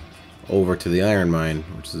sawmill over to the iron mine,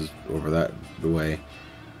 which is over that way.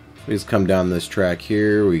 We just come down this track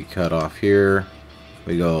here, we cut off here,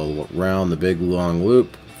 we go around the big long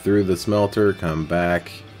loop through the smelter, come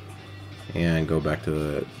back, and go back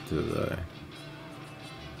to the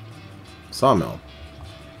sawmill.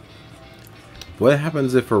 What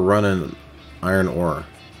happens if we're running iron ore?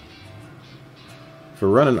 If we're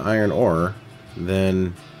running iron ore,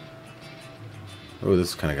 then... Oh,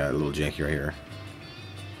 this kind of got a little janky right here.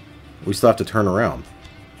 We still have to turn around.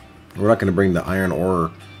 We're not going to bring the iron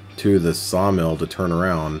ore to the sawmill to turn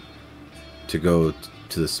around to go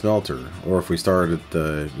to the smelter. Or if we start at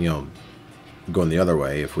the, you know, going the other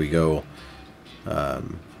way, if we go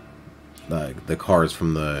the cars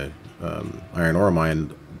from the iron ore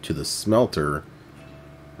mine to the smelter,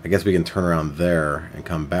 I guess we can turn around there and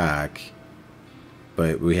come back,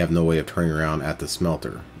 but we have no way of turning around at the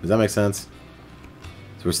smelter. Does that make sense?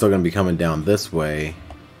 So we're still going to be coming down this way,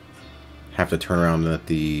 have to turn around at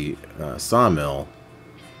the sawmill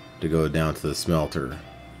to go down to the smelter.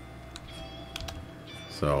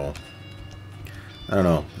 So, I don't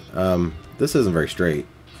know. This isn't very straight.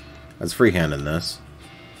 I was freehanding this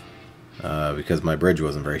because my bridge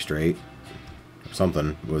wasn't very straight.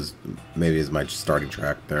 Something was, maybe is my starting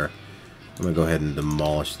track there. I'm gonna go ahead and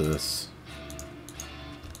demolish this.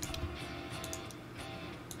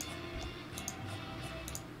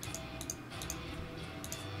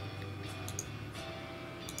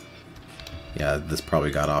 Yeah, this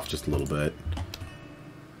probably got off just a little bit.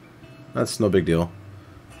 That's no big deal.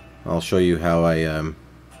 I'll show you how I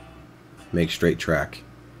make straight track.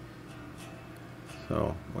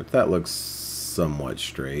 So, like, that looks somewhat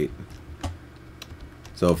straight.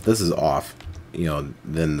 So if this is off, you know,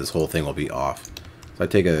 then this whole thing will be off. So I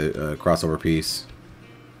take a crossover piece,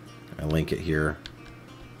 I link it here.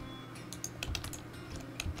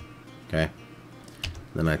 Okay.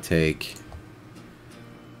 Then I take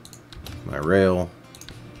my rail,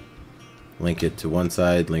 link it to one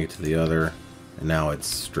side, link it to the other, and now it's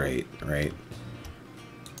straight, right?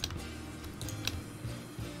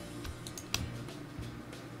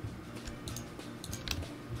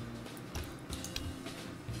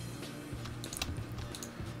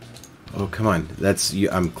 Oh, come on. That's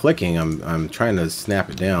I'm clicking, I'm trying to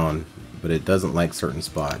snap it down, but it doesn't like certain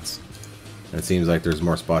spots. And it seems like there's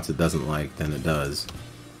more spots it doesn't like than it does.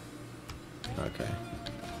 Okay.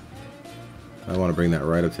 I want to bring that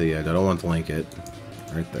right up to the edge. I don't want to link it.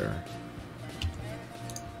 Right there.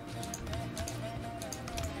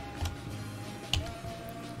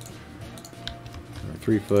 Or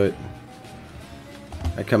 3 foot.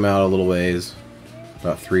 I come out a little ways.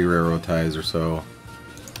 About 3 railroad ties or so.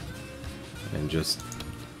 And just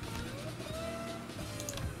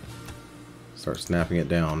start snapping it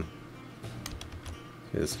down.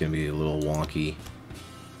 It's going to be a little wonky.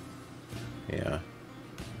 Yeah.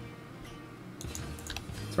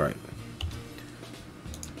 That's right.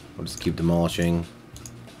 We'll just keep demolishing.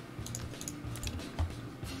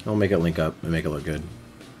 I'll make it link up and make it look good.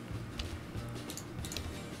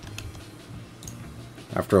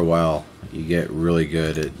 After a while, you get really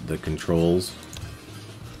good at the controls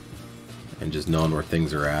and just knowing where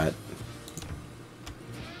things are at.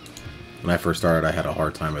 When I first started, I had a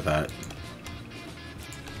hard time with that.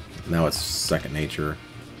 Now it's second nature.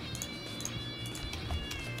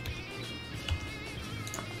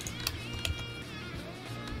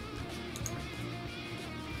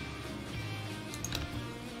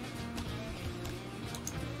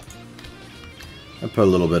 I put a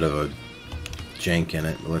little bit of a jank in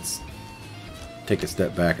it, but let's take a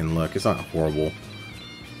step back and look. It's not horrible.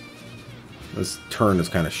 This turn is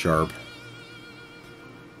kind of sharp,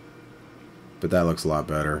 but that looks a lot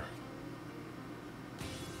better.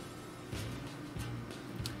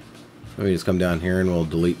 Let me just come down here and we'll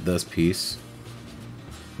delete this piece.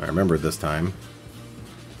 I remember this time.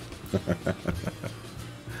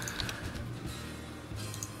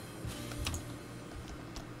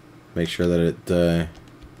 Make sure that it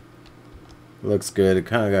looks good. It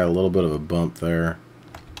kind of got a little bit of a bump there.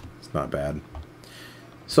 It's not bad.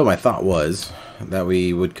 So my thought was that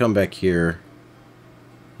we would come back here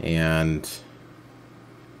and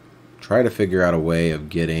try to figure out a way of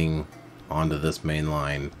getting onto this main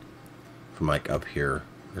line from like up here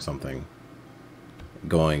or something,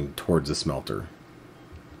 going towards the smelter.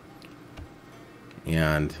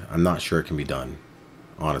 And I'm not sure it can be done,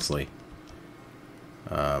 honestly.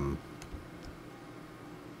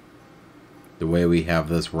 The way we have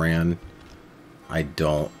this ran, I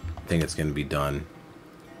don't think it's going to be done.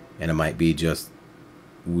 And it might be just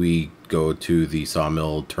we go to the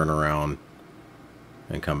sawmill, turn around,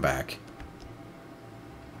 and come back.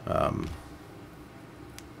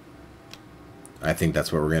 I think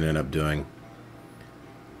that's what we're going to end up doing.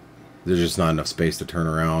 There's just not enough space to turn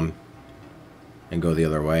around and go the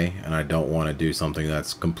other way, and I don't want to do something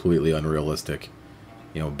that's completely unrealistic.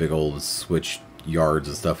 You know, big old switch yards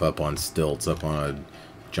and stuff up on stilts, up on a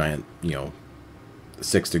giant, you know,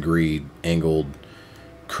 6-degree angled,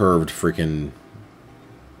 curved freaking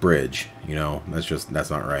bridge. You know, that's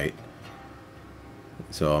not right.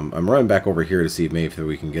 So I'm running back over here to see maybe if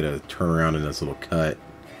we can get a turnaround in this little cut.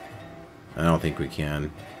 I don't think we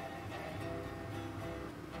can.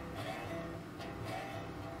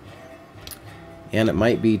 And it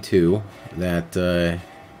might be too that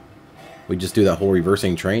we just do that whole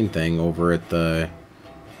reversing train thing over at the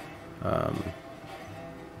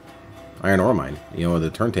iron ore mine, you know, with the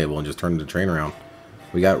turntable, and just turn the train around.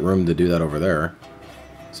 We got room to do that over there,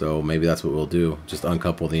 so maybe that's what we'll do. Just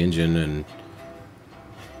uncouple the engine and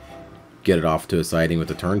get it off to a siding with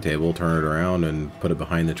the turntable, turn it around, and put it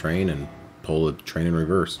behind the train and pull the train in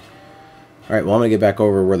reverse. Alright, well, I'm going to get back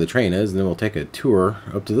over where the train is, and then we'll take a tour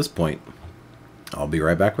up to this point. I'll be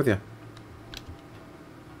right back with you.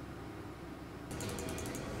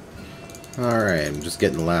 Alright, I'm just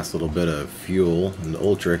getting the last little bit of fuel in the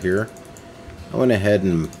Ultra here. I went ahead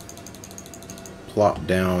and plopped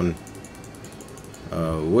down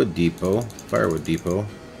a wood depot, firewood depot,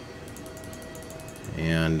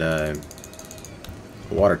 and a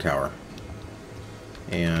water tower.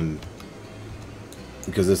 And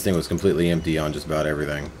because this thing was completely empty on just about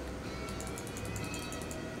everything.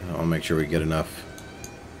 I'll make sure we get enough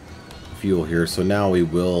fuel here. So now we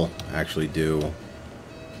will actually do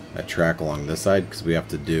a track along this side, because we have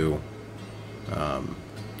to do,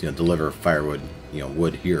 deliver firewood,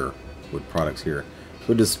 wood here, wood products here. So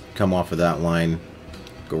we'll just come off of that line,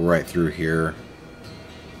 go right through here,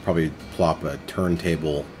 probably plop a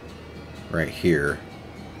turntable right here,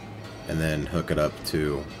 and then hook it up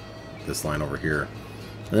to this line over here.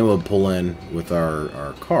 And then we'll pull in with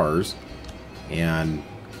our cars and,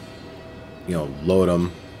 load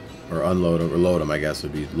them, or unload them, or load them, I guess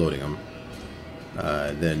would be loading them.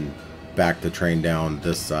 Then back the train down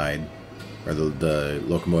this side, or the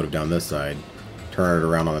locomotive down this side, turn it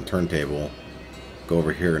around on the turntable, go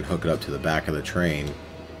over here and hook it up to the back of the train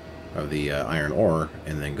of the iron ore,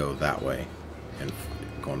 and then go that way and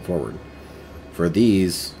going forward. For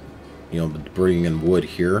these, bringing in wood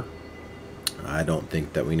here, I don't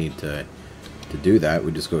think that we need to do that.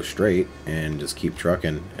 We just go straight and just keep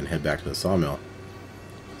trucking and head back to the sawmill.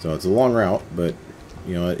 So it's a long route, but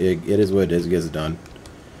it is what it is. It gets it done.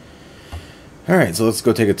 Alright, so let's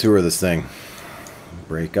go take a tour of this thing.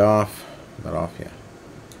 Break off. Not off, yeah.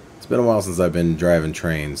 It's been a while since I've been driving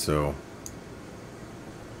trains, so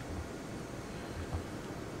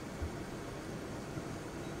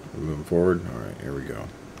we're moving forward. Alright, here we go.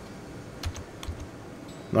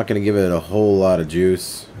 I'm not going to give it a whole lot of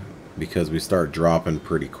juice because we start dropping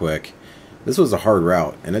pretty quick. This was a hard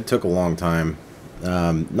route, and it took a long time.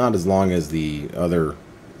 Not as long as the other,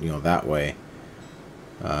 that way.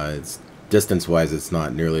 It's distance-wise, it's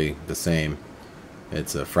not nearly the same.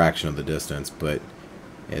 It's a fraction of the distance, but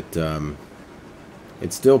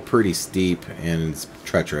it's still pretty steep and it's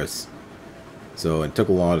treacherous. So it took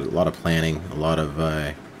a lot of planning, a lot of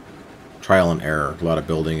trial and error, a lot of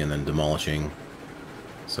building and then demolishing.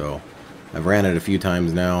 So I've ran it a few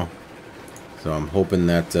times now, so I'm hoping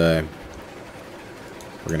that we're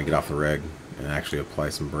gonna get off the reg and actually apply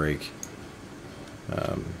some brake.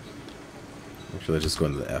 Actually, let's just go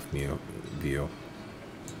into the F view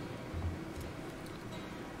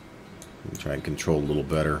and try and control a little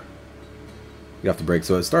better. Get off the brake.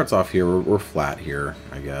 So it starts off here. We're flat here,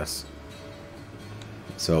 I guess.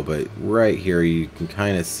 So, but right here you can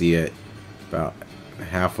kind of see it about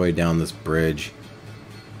halfway down this bridge.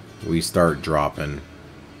 We start dropping,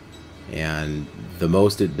 and the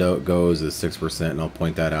most it goes is 6%, and I'll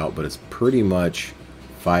point that out, but it's pretty much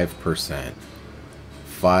 5%.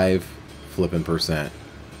 5 flipping percent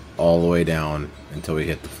all the way down until we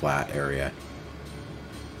hit the flat area.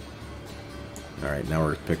 Alright, now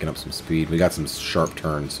we're picking up some speed. We got some sharp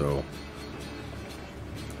turns, so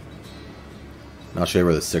I'll show you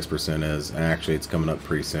where the 6% is. And actually, it's coming up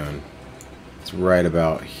pretty soon. It's right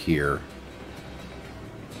about here,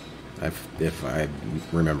 if I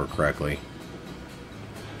remember correctly.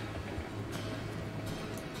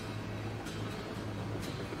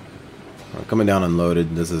 Coming down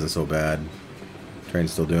unloaded, this isn't so bad.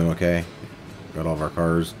 Train's still doing okay. Got all of our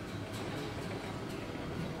cars.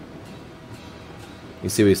 You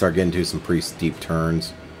see we start getting to some pretty steep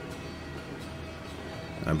turns.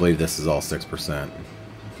 I believe this is all 6%.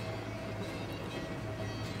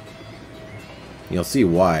 You'll see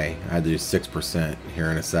why I had to do 6%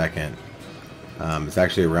 here in a second. It's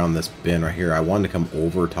actually around this bend right here. I wanted to come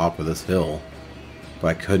over top of this hill, but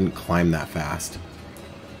I couldn't climb that fast.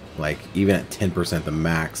 Like, even at 10% the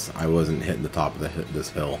max, I wasn't hitting the top of this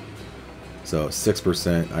hill. So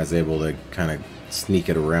 6%, I was able to kind of sneak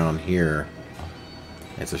it around here.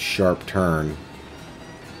 It's a sharp turn.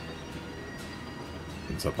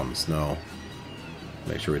 It's up on the snow.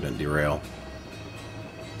 Make sure we didn't derail.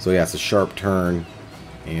 So yeah, it's a sharp turn,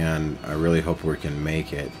 and I really hope we can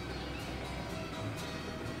make it.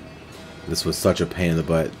 This was such a pain in the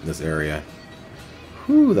butt, this area.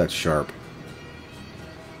 Whew, that's sharp.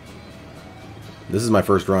 This is my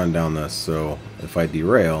first run down this, so if I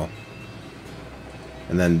derail,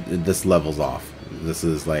 and then this levels off. This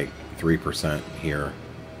is like 3% here.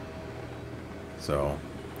 So,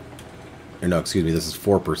 or no, excuse me, this is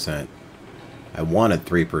 4%. I wanted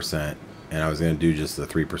 3%, and I was going to do just a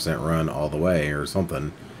 3% run all the way or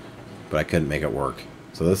something, but I couldn't make it work.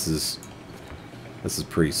 So this is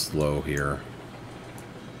pretty slow here.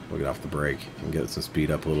 We'll get off the brake and get some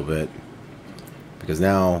speed up a little bit. Because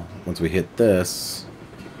now, once we hit this,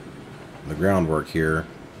 the groundwork here,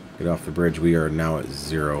 get off the bridge, we are now at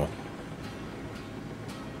 0.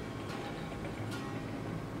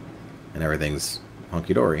 And everything's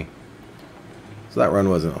hunky-dory. So that run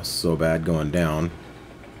wasn't so bad going down.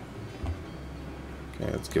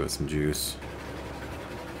 Okay, let's give it some juice.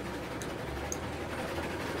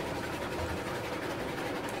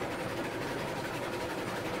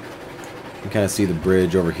 kind of see the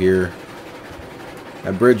bridge over here.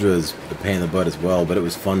 That bridge was a pain in the butt as well, but it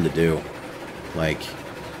was fun to do. Like,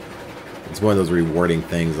 it's one of those rewarding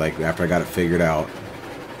things, like after I got it figured out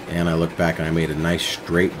and I look back and I made a nice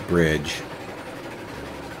straight bridge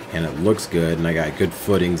and it looks good and I got good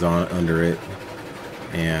footings on under it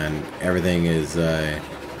and everything is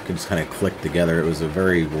could just kind of click together. It was a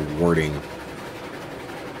very rewarding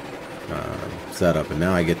setup, and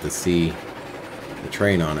now I get to see the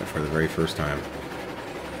train on it for the very first time.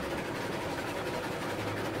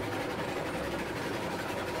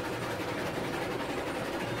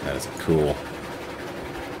 That is cool.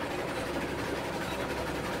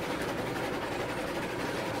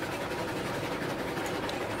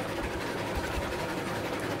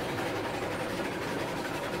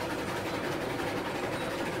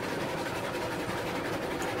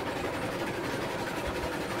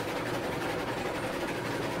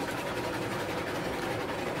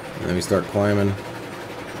 Let me start climbing.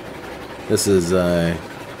 This is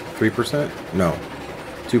 3%? No,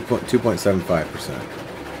 2.75%.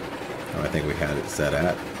 I think we had it set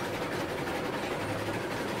at.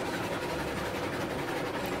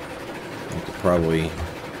 I could probably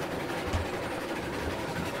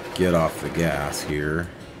get off the gas here.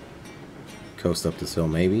 Coast up this hill,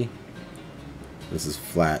 maybe. This is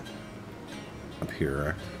flat up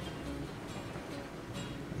here.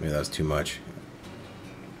 Maybe that's too much.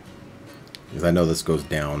 Because I know this goes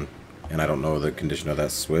down, and I don't know the condition of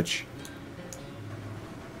that switch.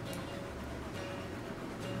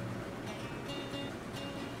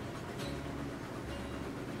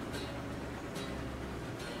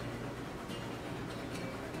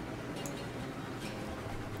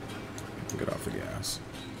 Get off the gas.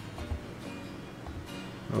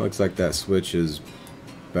 It looks like that switch is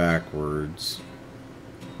backwards.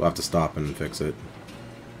 We'll have to stop and fix it.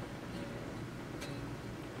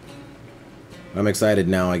 I'm excited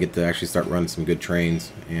now. I get to actually start running some good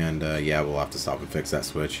trains, and yeah, we'll have to stop and fix that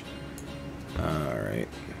switch. Alright.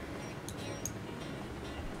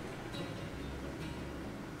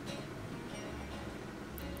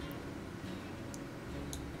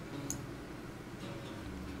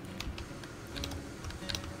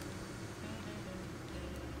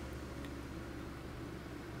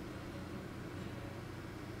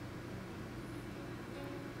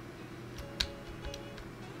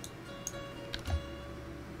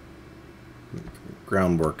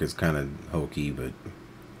 Groundwork is kind of hokey, but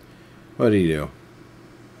what do you do?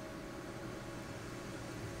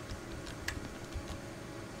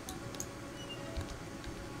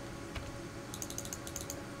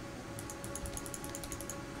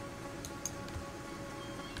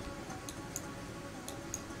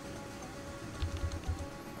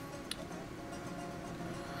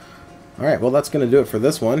 Alright, well that's going to do it for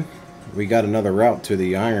this one. We got another route to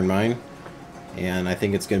the iron mine. And I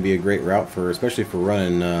think it's going to be a great route for, especially for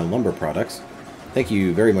running lumber products. Thank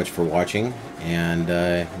you very much for watching, and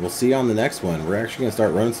we'll see you on the next one. We're actually going to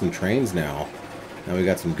start running some trains now. Now we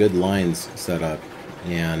got some good lines set up,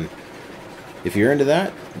 and if you're into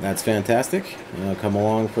that, that's fantastic. Come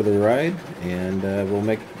along for the ride, and we'll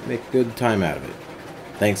make a good time out of it.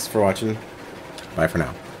 Thanks for watching. Bye for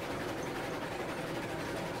now.